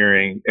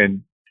engineering,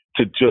 and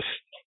to just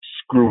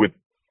screw with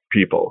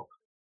people.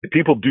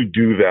 People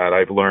do that.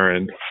 I've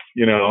learned,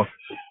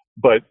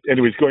 But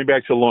anyways, going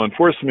back to law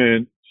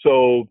enforcement,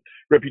 so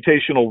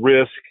reputational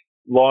risk,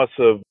 loss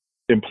of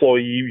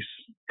employees'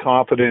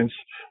 confidence,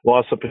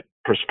 loss of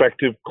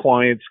prospective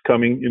clients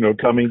coming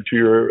to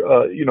your,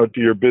 to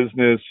your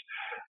business.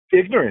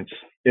 Ignorance,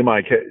 in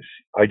my case.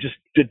 I just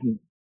didn't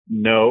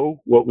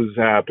know what was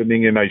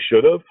happening, and I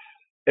should have.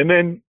 And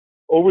then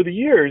over the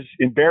years,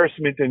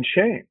 embarrassment and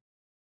shame.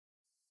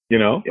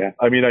 Yeah.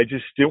 I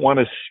just didn't want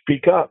to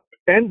speak up,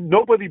 and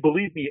nobody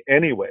believed me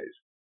anyways,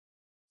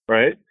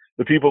 right?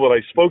 The people that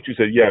I spoke to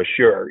said, yeah,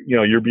 sure,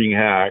 you're being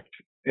hacked.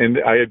 And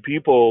I had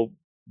people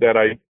that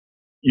I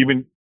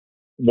even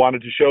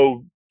wanted to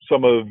show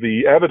some of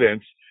the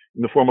evidence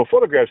in the form of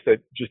photographs that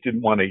just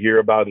didn't want to hear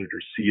about it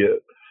or see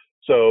it.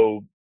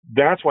 So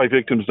that's why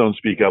victims don't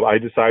speak up. I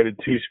decided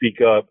to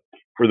speak up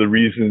for the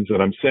reasons that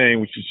I'm saying,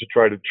 which is to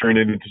try to turn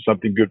it into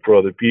something good for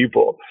other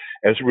people.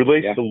 As it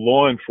relates to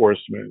law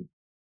enforcement,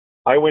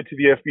 I went to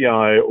the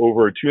FBI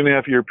over a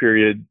 2.5-year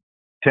period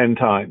 10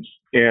 times,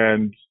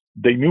 and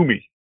they knew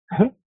me.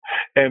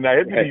 And I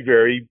had to be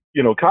very,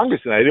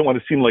 cognizant. I didn't want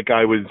to seem like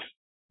I was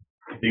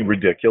being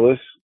ridiculous,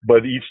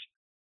 but each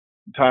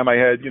time I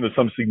had,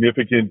 some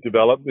significant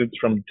developments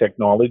from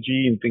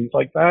technology and things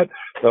like that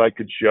I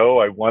could show,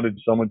 I wanted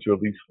someone to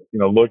at least,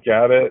 look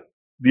at it.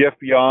 The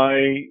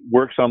FBI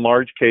works on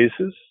large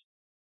cases,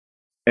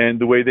 and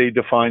the way they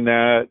define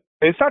that,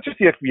 it's not just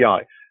the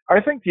FBI.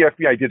 I think the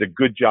FBI did a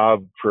good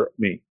job for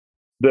me.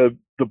 The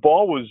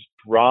ball was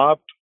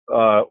dropped,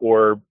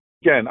 or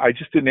again, I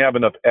just didn't have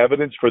enough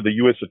evidence for the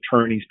U.S.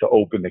 attorneys to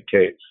open the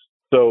case.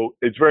 So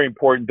it's very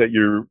important that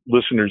your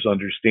listeners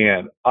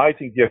understand. I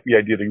think the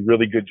FBI did a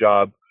really good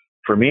job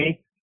for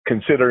me,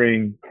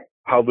 considering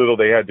how little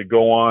they had to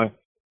go on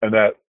and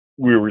that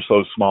we were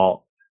so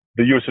small.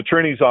 The U.S.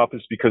 Attorney's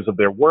Office, because of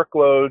their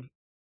workload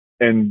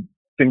and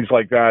things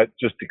like that,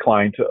 just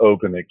declined to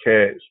open a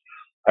case.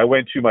 I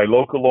went to my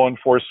local law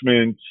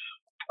enforcement,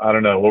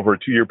 over a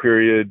 2-year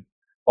period,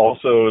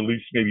 also at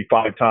least maybe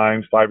 5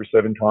 or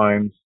 7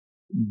 times.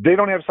 They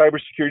don't have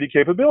cybersecurity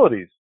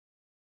capabilities.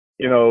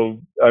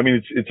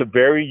 It's a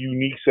very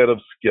unique set of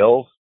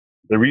skills.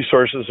 The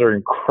resources are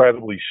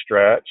incredibly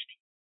stretched.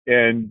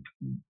 And,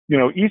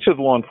 each of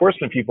the law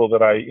enforcement people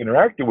that I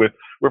interacted with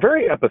were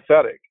very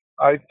empathetic.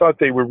 I thought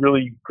they were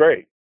really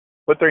great,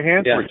 but their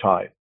hands were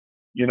tied,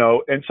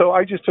 and so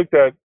I just took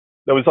that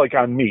was like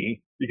on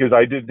me because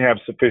I didn't have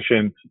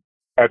sufficient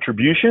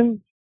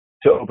attribution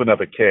to open up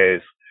a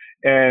case.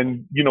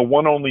 And,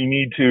 one only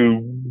need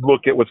to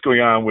look at what's going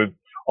on with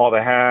all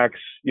the hacks,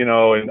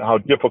 and how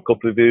difficult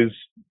it is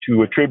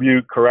to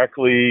attribute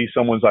correctly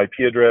someone's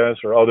IP address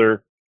or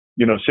other,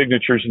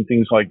 signatures and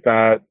things like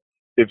that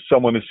if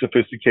someone is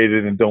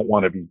sophisticated and don't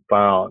want to be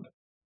found.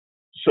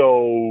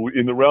 So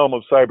in the realm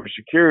of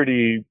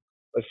cybersecurity,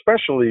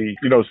 especially,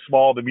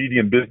 small to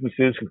medium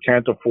businesses who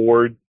can't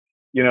afford,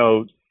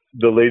 the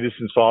latest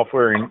in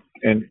software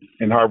and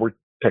hardware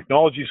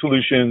technology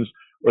solutions,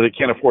 or they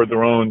can't afford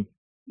their own,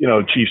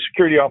 chief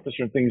security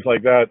officer and things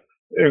like that,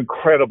 they're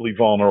incredibly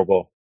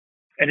vulnerable.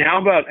 And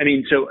how about,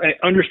 so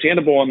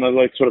understandable on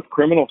the sort of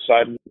criminal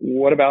side.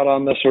 What about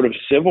on the sort of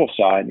civil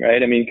side,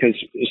 right? Because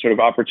sort of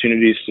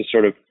opportunities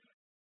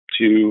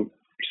to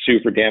sue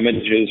for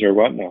damages or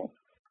whatnot.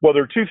 Well,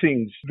 there are two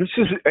things. This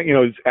is,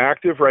 it's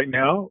active right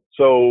now.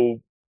 So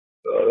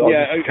I'll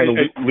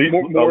leave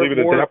it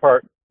at that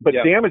part. But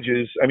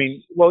damages,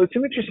 it's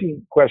an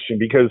interesting question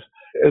because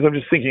as I'm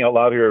just thinking out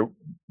loud here,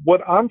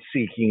 what I'm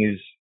seeking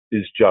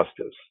is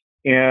justice.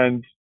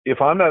 And if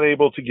I'm not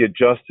able to get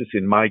justice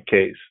in my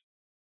case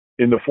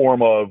in the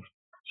form of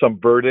some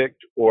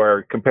verdict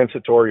or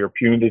compensatory or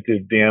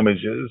punitive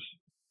damages,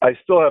 I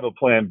still have a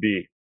plan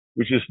B,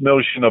 which is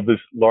notion of this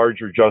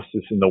larger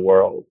justice in the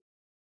world.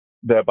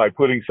 That by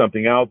putting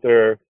something out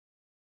there,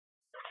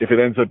 if it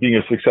ends up being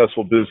a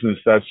successful business,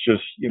 that's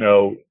just,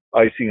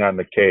 icing on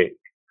the cake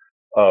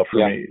for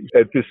me.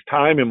 At this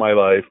time in my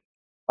life,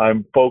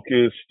 I'm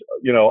focused,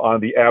 on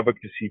the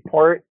advocacy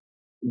part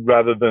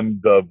rather than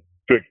the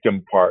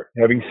victim part.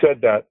 Having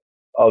said that,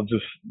 I'll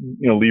just,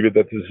 leave it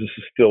that this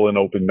is still an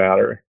open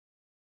matter.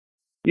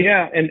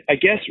 Yeah. And I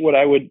guess what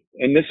I would,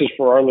 and this is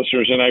for our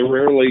listeners, and I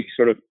rarely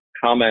sort of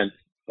comment,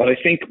 but I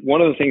think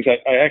one of the things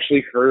I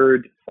actually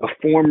heard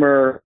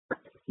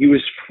he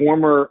was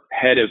former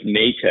head of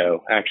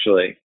NATO,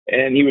 actually,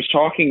 and he was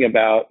talking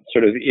about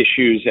sort of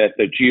issues at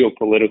the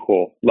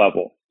geopolitical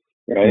level,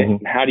 right?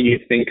 Mm-hmm. How do you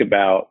think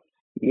about,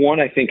 one,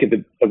 I think of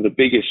the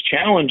biggest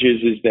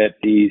challenges is that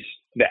the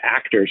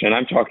actors, and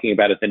I'm talking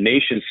about at the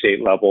nation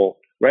state level,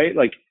 right?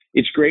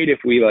 It's great if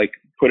we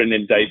put an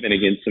indictment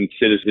against some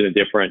citizen in a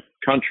different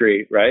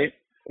country, right?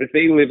 But if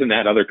they live in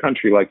that other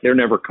country, they're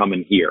never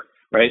coming here,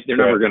 right? They're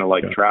never going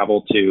to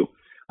travel to,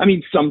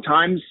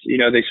 sometimes,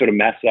 they sort of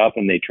mess up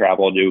and they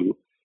travel to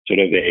sort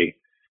of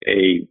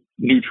a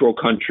neutral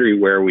country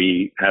where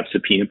we have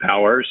subpoena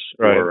powers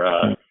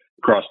or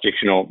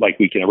cross-jurisdictional,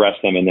 we can arrest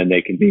them and then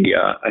they can be,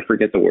 I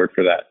forget the word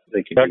for that.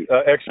 They can be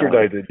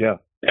extradited,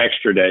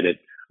 extradited.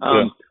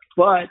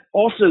 But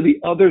also the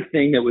other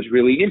thing that was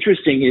really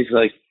interesting is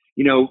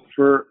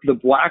for the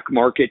black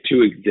market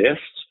to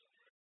exist,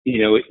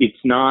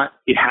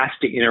 it has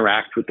to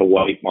interact with the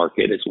white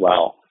market as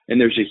well. And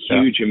there's a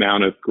huge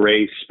amount of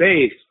gray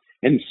space.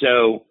 And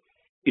so,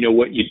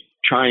 what you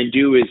try and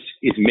do is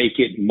make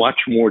it much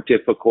more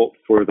difficult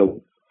for the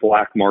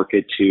black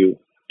market to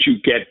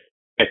get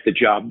the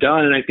job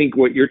done. And I think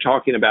what you're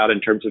talking about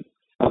in terms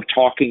of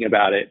talking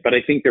about it, but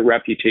I think the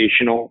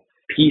reputational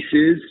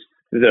pieces,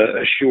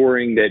 the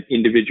assuring that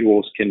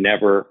individuals can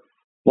never,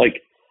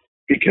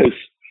 because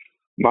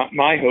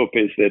my hope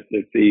is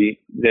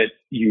that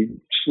you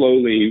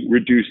slowly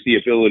reduce the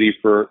ability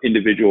for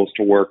individuals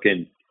to work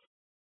in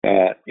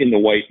the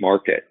white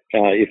market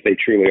if they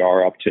truly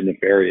are up to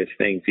nefarious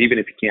things, even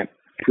if you can't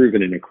prove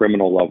it in a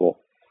criminal level,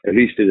 at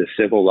least at a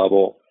civil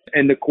level,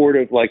 and the court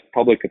of like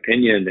public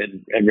opinion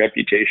and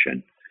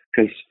reputation.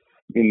 Because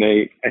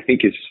I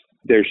think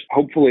there's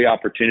hopefully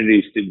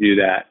opportunities to do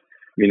that.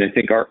 I mean, I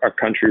think our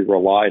country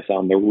relies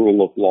on the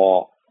rule of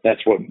law.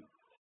 That's what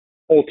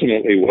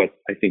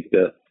I think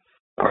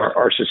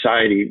our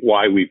society,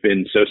 why we've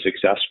been so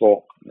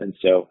successful. And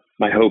so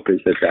my hope is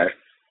that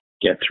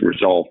gets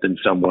resolved in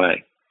some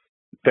way.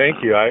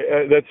 Thank you.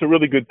 That's a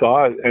really good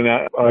thought, and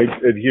I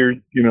adhere,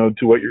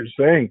 to what you're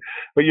saying.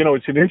 But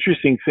it's an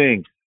interesting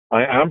thing.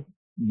 I'm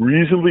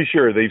reasonably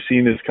sure they've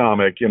seen this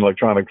comic in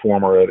electronic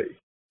form already,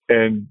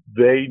 and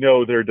they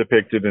know they're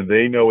depicted, and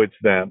they know it's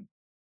them.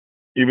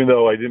 Even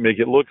though I didn't make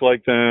it look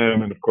like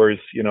them, and of course,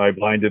 I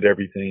blinded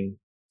everything,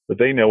 but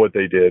they know what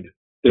they did.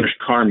 There's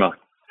karma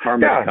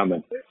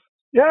coming.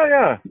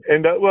 Yeah.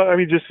 And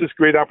just this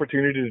great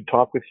opportunity to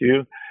talk with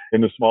you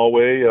in a small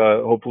way,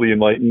 hopefully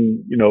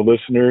enlighten,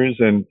 listeners.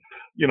 And,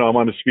 I'm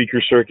on a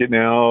speaker circuit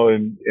now,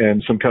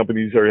 and some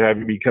companies are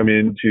having me come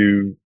in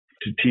to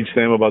teach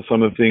them about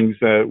some of the things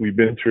that we've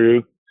been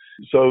through.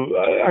 So,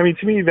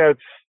 to me, that's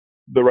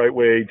the right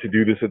way to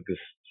do this at this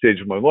stage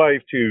of my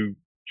life, to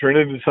turn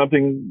it into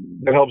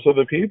something that helps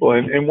other people.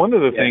 And one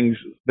of the things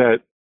that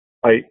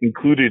I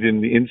included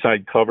in the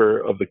inside cover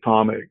of the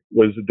comic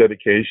was a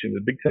dedication,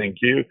 a big thank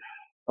you.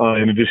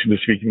 In addition to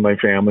speaking to my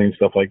family and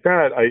stuff like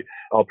that,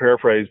 I'll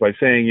paraphrase by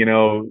saying,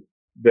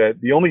 that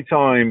the only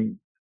time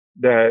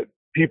that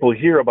people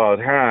hear about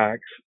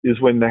hacks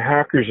is when the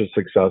hackers are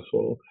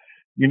successful.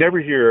 You never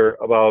hear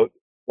about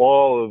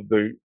all of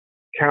the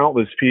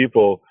countless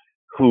people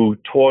who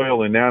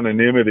toil in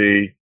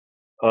anonymity,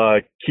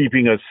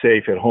 keeping us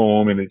safe at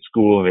home and at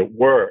school and at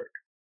work.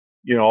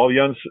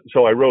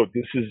 So I wrote,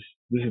 this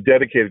is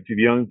dedicated to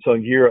the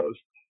unsung heroes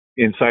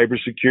in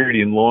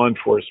cybersecurity and law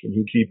enforcement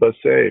who keep us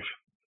safe.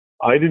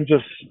 I didn't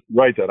just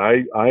write that.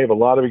 I have a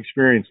lot of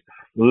experience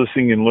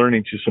listening and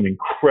learning to some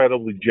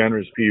incredibly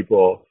generous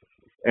people.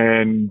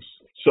 And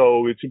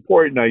so it's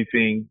important, I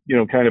think,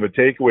 kind of a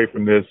takeaway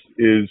from this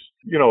is,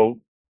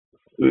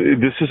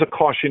 this is a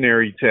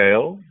cautionary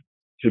tale,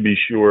 to be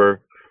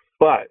sure,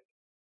 but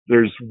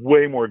there's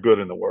way more good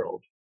in the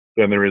world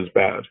than there is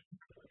bad.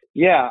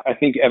 Yeah, I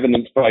think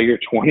evidenced by your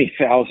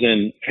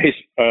 20,000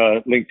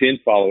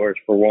 LinkedIn followers,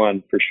 for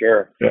one, for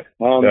sure.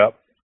 Yeah.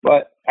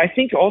 But I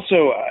think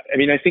also,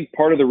 I think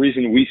part of the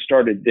reason we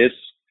started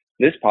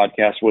this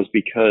podcast was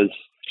because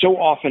so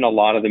often a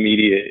lot of the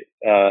media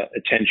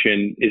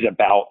attention is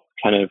about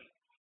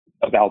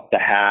the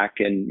hack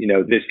and,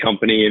 this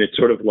company. And it's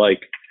sort of like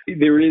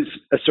there is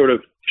a sort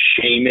of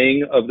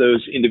shaming of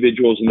those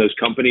individuals and those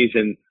companies,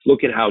 and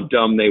look at how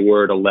dumb they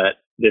were to let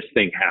this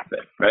thing happen,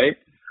 right?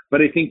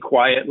 But I think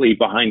quietly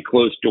behind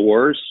closed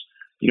doors,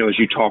 as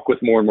you talk with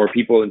more and more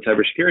people in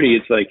cybersecurity,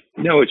 it's like,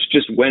 no, it's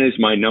just when is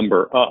my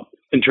number up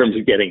in terms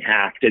of getting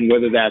hacked, and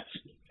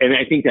and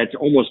I think that's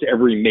almost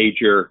every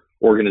major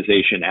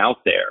organization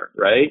out there,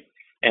 right?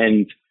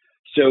 And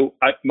so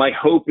my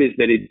hope is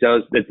that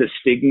that the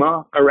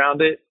stigma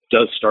around it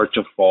does start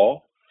to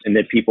fall, and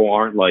that people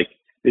aren't like,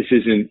 this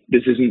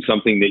isn't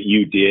something that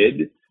you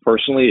did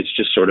personally. It's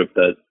just sort of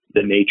the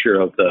nature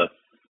of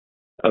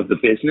the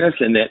business,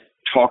 and that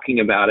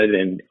talking about it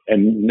and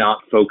not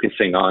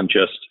focusing on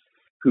just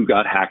who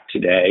got hacked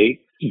today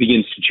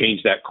begins to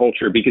change that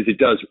culture, because it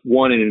does,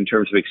 one, in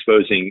terms of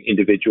exposing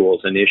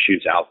individuals and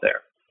issues out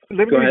there.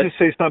 Let me just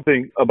say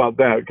something about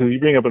that, because you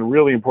bring up a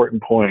really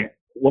important point.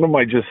 One of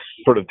my just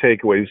sort of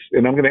takeaways,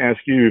 and I'm going to ask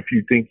you if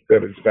you think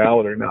that it's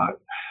valid or not.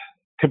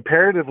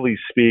 Comparatively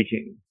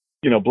speaking,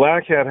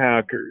 black hat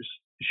hackers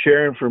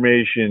share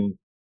information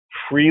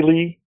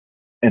freely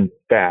and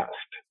fast.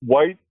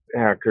 White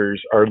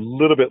hackers are a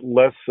little bit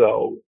less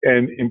so,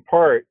 and in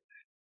part,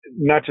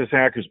 not just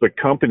hackers, but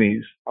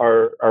companies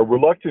are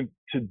reluctant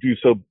to do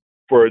so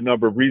for a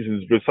number of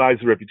reasons besides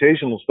the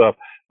reputational stuff,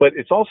 but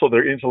it's also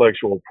their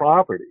intellectual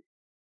property,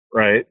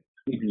 right?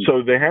 Mm-hmm.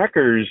 So the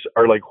hackers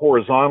are like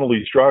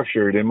horizontally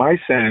structured, and my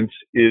sense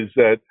is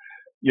that,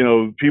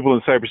 people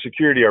in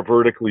cybersecurity are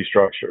vertically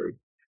structured.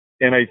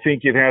 And I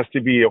think it has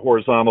to be a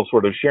horizontal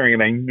sort of sharing.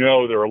 And I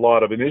know there are a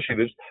lot of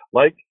initiatives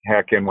like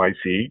Hack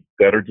NYC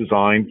that are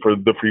designed for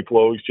the free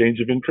flow exchange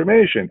of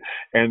information.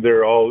 And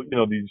they're all,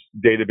 these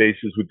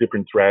databases with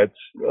different threats,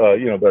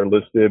 that are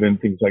listed and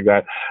things like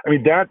that. I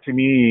mean, that to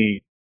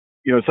me,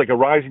 it's like a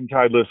rising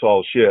tide lifts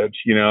all ships,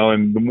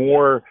 and the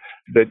more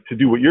that, to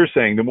do what you're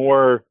saying, the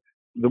more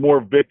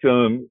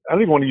victim, I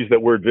don't even want to use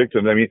that word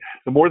victim. I mean,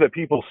 the more that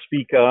people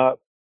speak up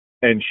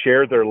and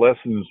share their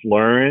lessons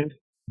learned,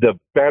 the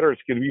better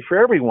it's going to be for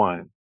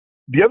everyone.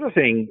 The other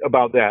thing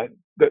about that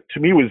to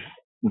me was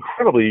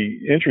incredibly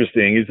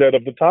interesting is that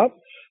of the top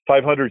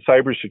 500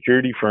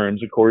 cybersecurity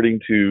firms, according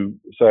to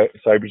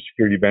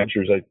Cybersecurity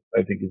Ventures,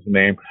 I think is the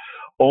name,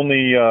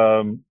 only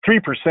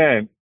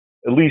 3%,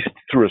 at least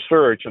through a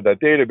search of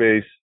that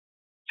database,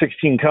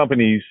 16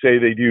 companies say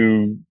they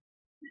do,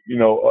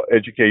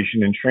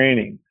 education and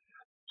training.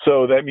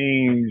 So that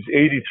means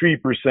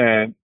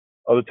 83%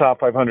 of the top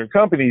 500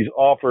 companies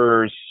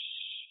offers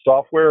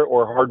software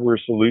or hardware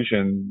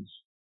solutions,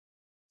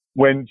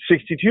 when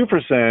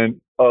 62%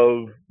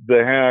 of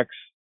the hacks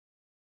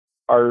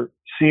are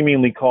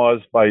seemingly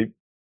caused by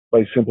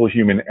simple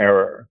human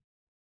error.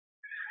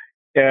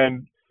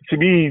 And to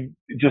me,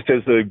 just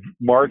as a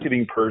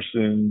marketing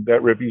person,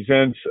 that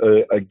represents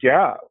a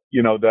gap,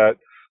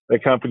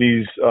 that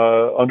companies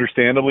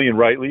understandably and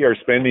rightly are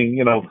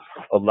spending,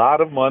 a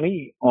lot of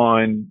money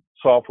on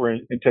software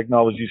and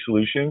technology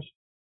solutions.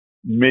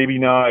 Maybe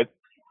not,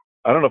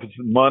 I don't know if it's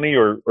money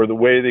or the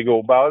way they go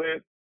about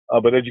it,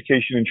 but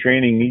education and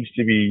training needs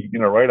to be,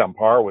 right on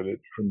par with it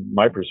from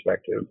my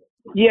perspective.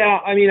 Yeah,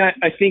 I mean,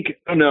 I think,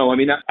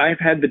 I've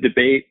had the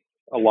debate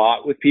a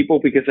lot with people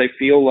because I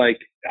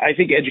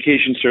think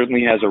education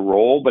certainly has a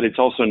role, but it's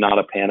also not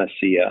a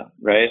panacea,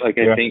 right? Like,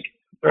 I think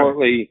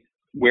partly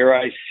where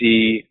I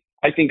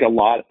think a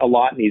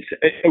lot needs to,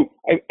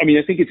 I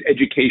think it's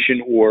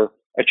education or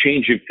a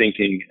change of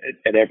thinking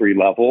at every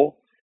level,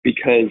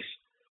 because,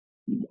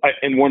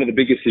 and one of the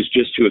biggest is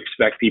just to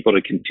expect people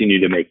to continue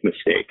to make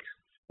mistakes,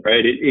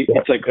 right?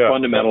 It's like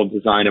fundamental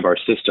design of our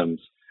systems.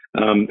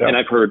 And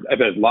I've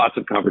had lots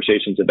of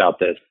conversations about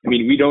this. I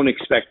mean, we don't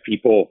expect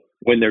people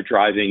when they're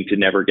driving to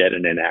never get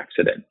in an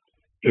accident.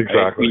 Exactly.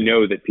 Right? We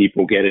know that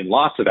people get in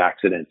lots of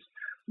accidents.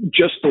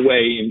 Just the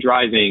way in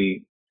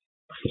driving,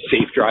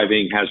 safe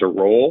driving has a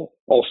role.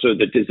 Also,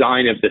 the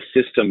design of the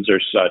systems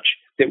are such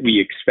that we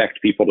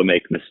expect people to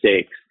make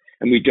mistakes,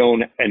 and we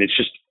don't. And it's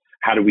just,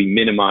 how do we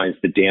minimize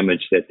the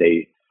damage that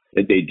they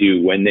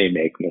do when they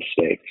make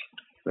mistakes,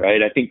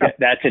 right? I think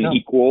that's an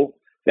equal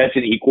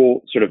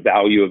sort of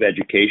value of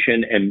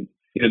education. And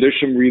there's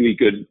some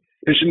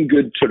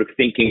good sort of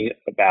thinking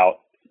about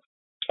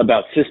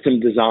system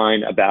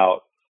design,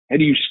 about how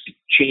do you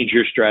change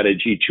your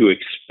strategy to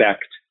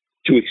expect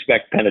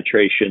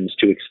penetrations,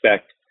 to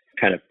expect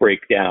kind of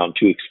breakdown,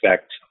 to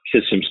expect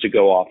systems to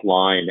go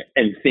offline,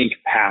 and think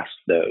past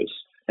those.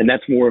 And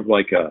that's more of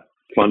like a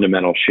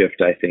fundamental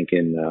shift, I think,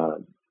 in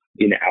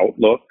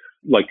outlook,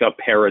 like a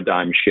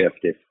paradigm shift,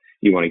 if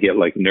you want to get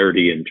like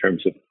nerdy in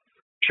terms of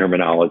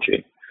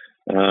terminology.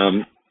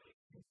 That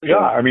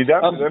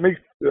makes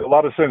a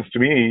lot of sense to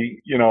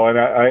me, and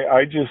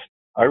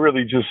I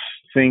really just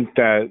think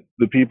that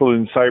the people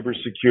in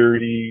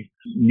cybersecurity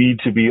need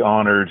to be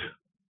honored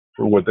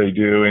for what they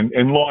do,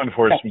 and law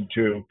enforcement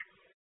too.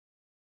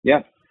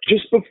 Yeah.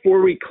 Just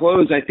before we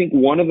close, I think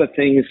one of the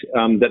things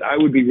that I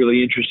would be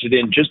really interested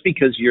in, just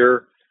because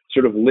you're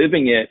sort of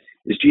living it,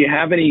 is do you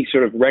have any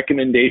sort of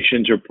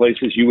recommendations or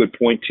places you would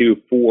point to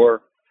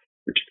for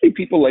particularly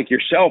people like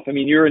yourself? I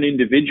mean, you're an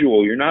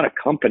individual, you're not a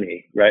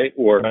company, right?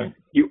 Or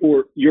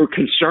you're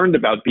concerned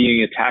about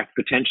being attacked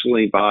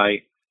potentially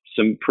by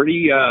some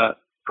pretty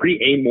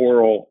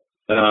amoral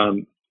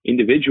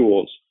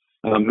individuals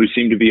who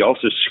seem to be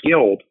also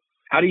skilled.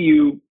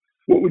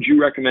 What would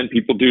you recommend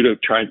people do to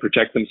try and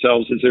protect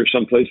themselves? Is there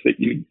some place that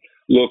you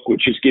look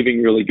which is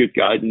giving really good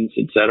guidance,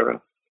 et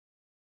cetera?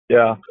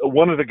 Yeah.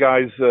 One of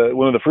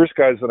the first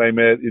guys that I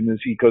met in this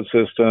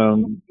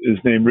ecosystem is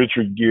named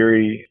Richard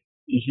Geary.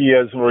 He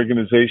has an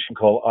organization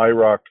called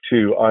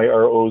IROC2,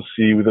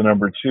 IROC with the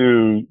number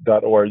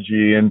 2.org.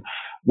 And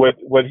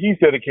what he's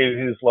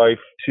dedicated his life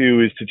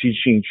to is to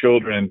teaching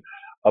children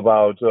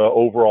about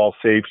overall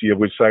safety, of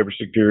which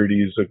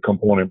cybersecurity is a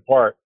component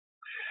part.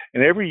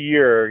 And every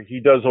year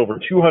he does over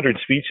 200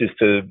 speeches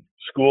to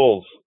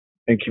schools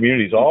and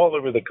communities all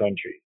over the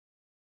country.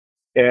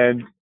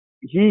 And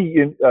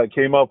he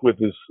came up with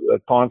this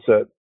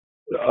concept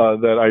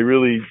that I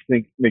really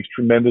think makes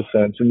tremendous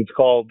sense, and it's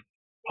called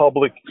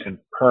public and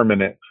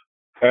permanent.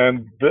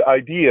 And the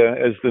idea,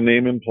 as the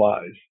name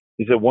implies,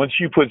 is that once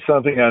you put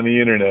something on the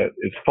internet,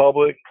 it's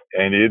public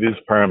and it is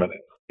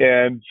permanent.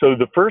 And so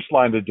the first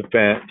line of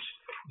defense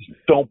is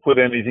don't put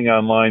anything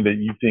online that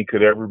you think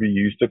could ever be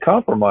used to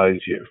compromise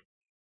you,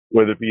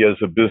 whether it be as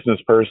a business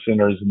person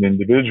or as an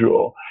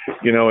individual.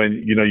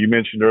 You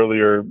mentioned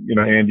earlier,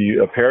 Andy,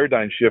 a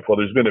paradigm shift. Well,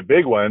 there's been a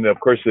big one. Of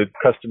course, it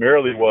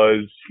customarily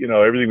was,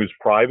 everything was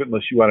private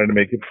unless you wanted to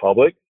make it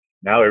public.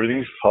 Now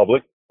everything's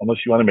public unless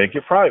you want to make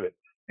it private.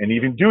 And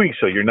even doing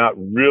so, you're not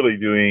really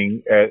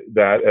doing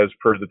that as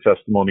per the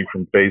testimony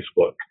from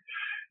Facebook.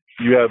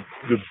 You have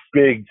the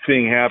big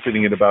thing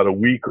happening in about a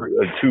week or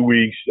 2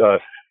 weeks,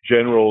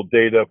 General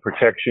Data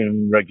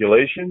Protection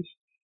Regulations,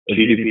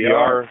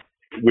 GDPR,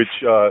 which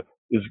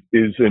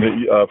is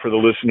for the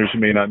listeners who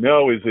may not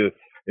know, is an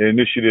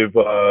initiative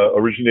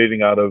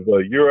originating out of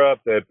Europe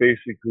that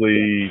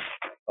basically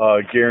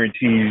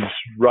guarantees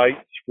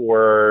rights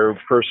for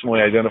personally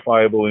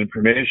identifiable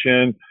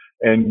information,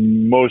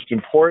 and most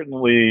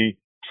importantly,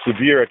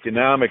 severe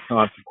economic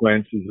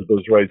consequences if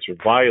those rights are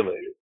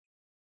violated.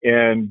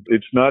 And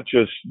it's not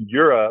just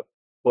Europe,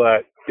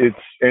 but it's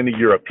any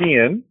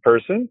European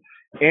person,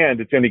 and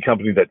it's any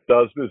company that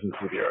does business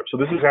with Europe. So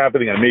this is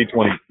happening on May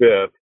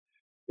 25th,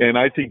 and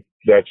I think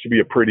that should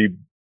be a pretty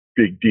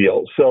big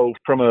deal. So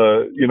from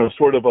a,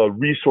 sort of a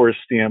resource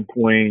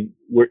standpoint,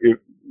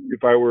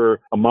 if I were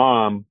a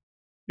mom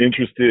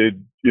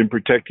interested in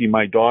protecting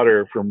my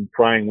daughter from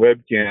prying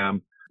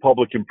webcam,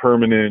 public and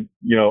permanent,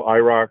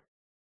 iroc2.org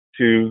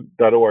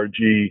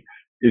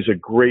is a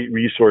great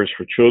resource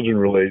for children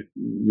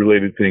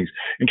related things.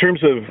 In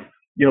terms of,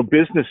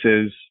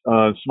 businesses,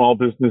 small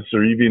business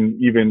or even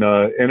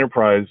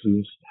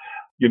enterprises,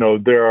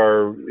 there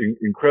are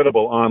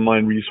incredible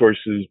online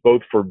resources,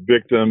 both for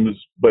victims,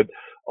 but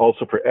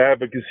also for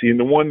advocacy. And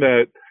the one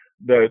that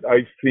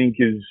I think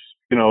is,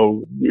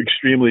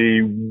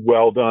 extremely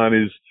well done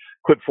is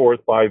put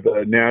forth by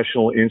the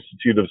National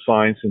Institute of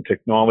Science and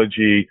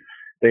Technology.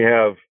 They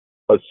have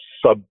a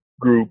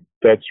subgroup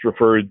that's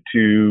referred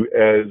to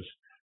as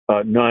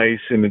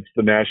NICE, and it's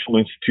the National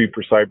Institute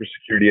for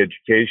Cybersecurity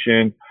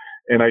Education.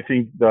 And I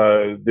think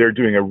they're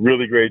doing a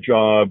really great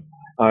job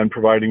on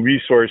providing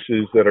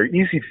resources that are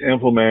easy to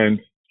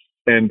implement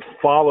and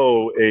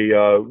follow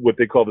what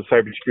they call the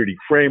cybersecurity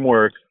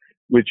framework,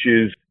 which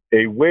is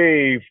a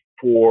way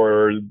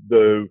for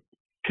the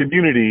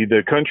community,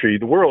 the country,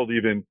 the world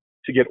even,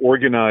 to get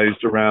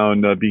organized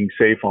around being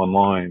safe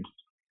online.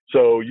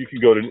 So you can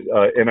go to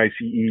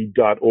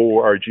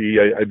nice.org,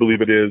 I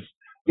believe it is.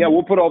 Yeah,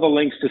 we'll put all the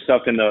links to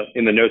stuff in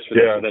the notes for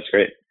this. So that's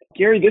great.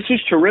 Gary, this is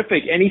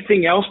terrific.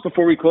 Anything else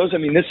before we close? I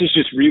mean, this is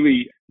just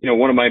really,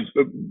 one of my,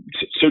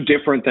 so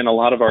different than a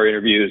lot of our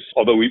interviews,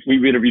 although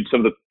we've interviewed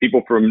some of the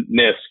people from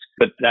NIST,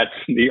 but that's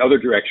the other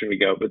direction we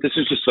go. But this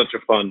is just such a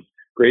fun,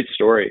 great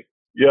story.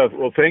 Yeah,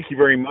 well, thank you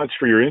very much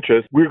for your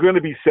interest. We're going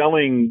to be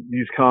selling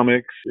these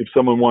comics if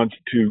someone wants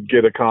to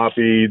get a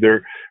copy.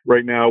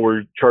 Right now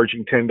we're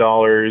charging $10,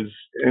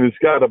 and it's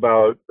got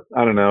about,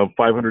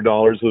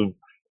 $500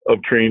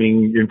 of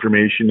training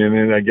information in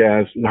it, I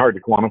guess. It's hard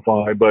to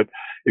quantify, but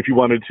if you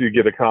wanted to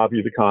get a copy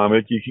of the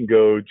comic, you can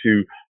go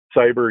to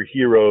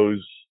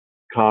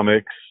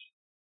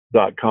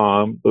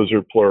cyberheroescomics.com. Those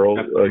are plural,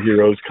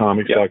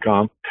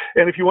 heroescomics.com.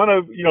 And if you want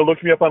to,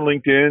 look me up on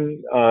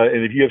LinkedIn,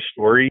 and if you have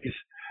stories,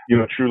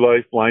 true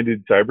life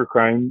blinded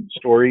cybercrime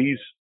stories,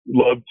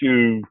 love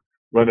to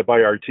run it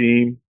by our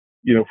team,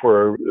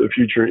 for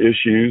future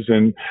issues.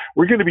 And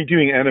we're going to be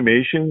doing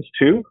animations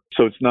too.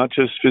 So it's not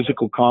just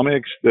physical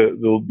comics.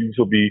 These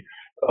will be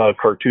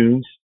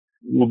cartoons.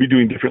 We'll be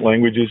doing different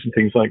languages and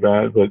things like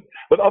that.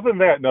 But other than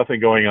that, nothing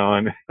going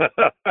on.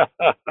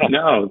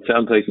 No, it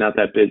sounds like not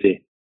that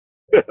busy.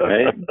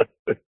 Right?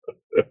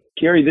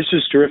 Gary, this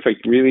is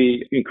terrific.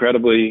 Really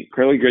incredibly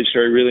great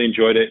story. Really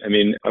enjoyed it. I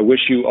mean, I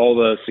wish you all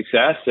the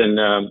success,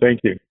 and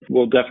thank you.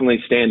 We'll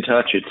definitely stay in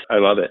touch. I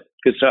love it.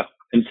 Good stuff.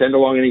 And send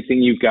along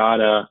anything you've got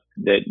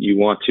that you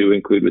want to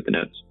include with the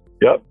notes.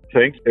 Yep.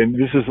 Thanks. And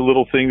this is a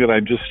little thing that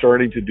I'm just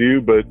starting to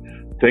do, but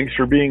thanks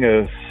for being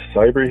a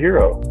cyber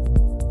hero.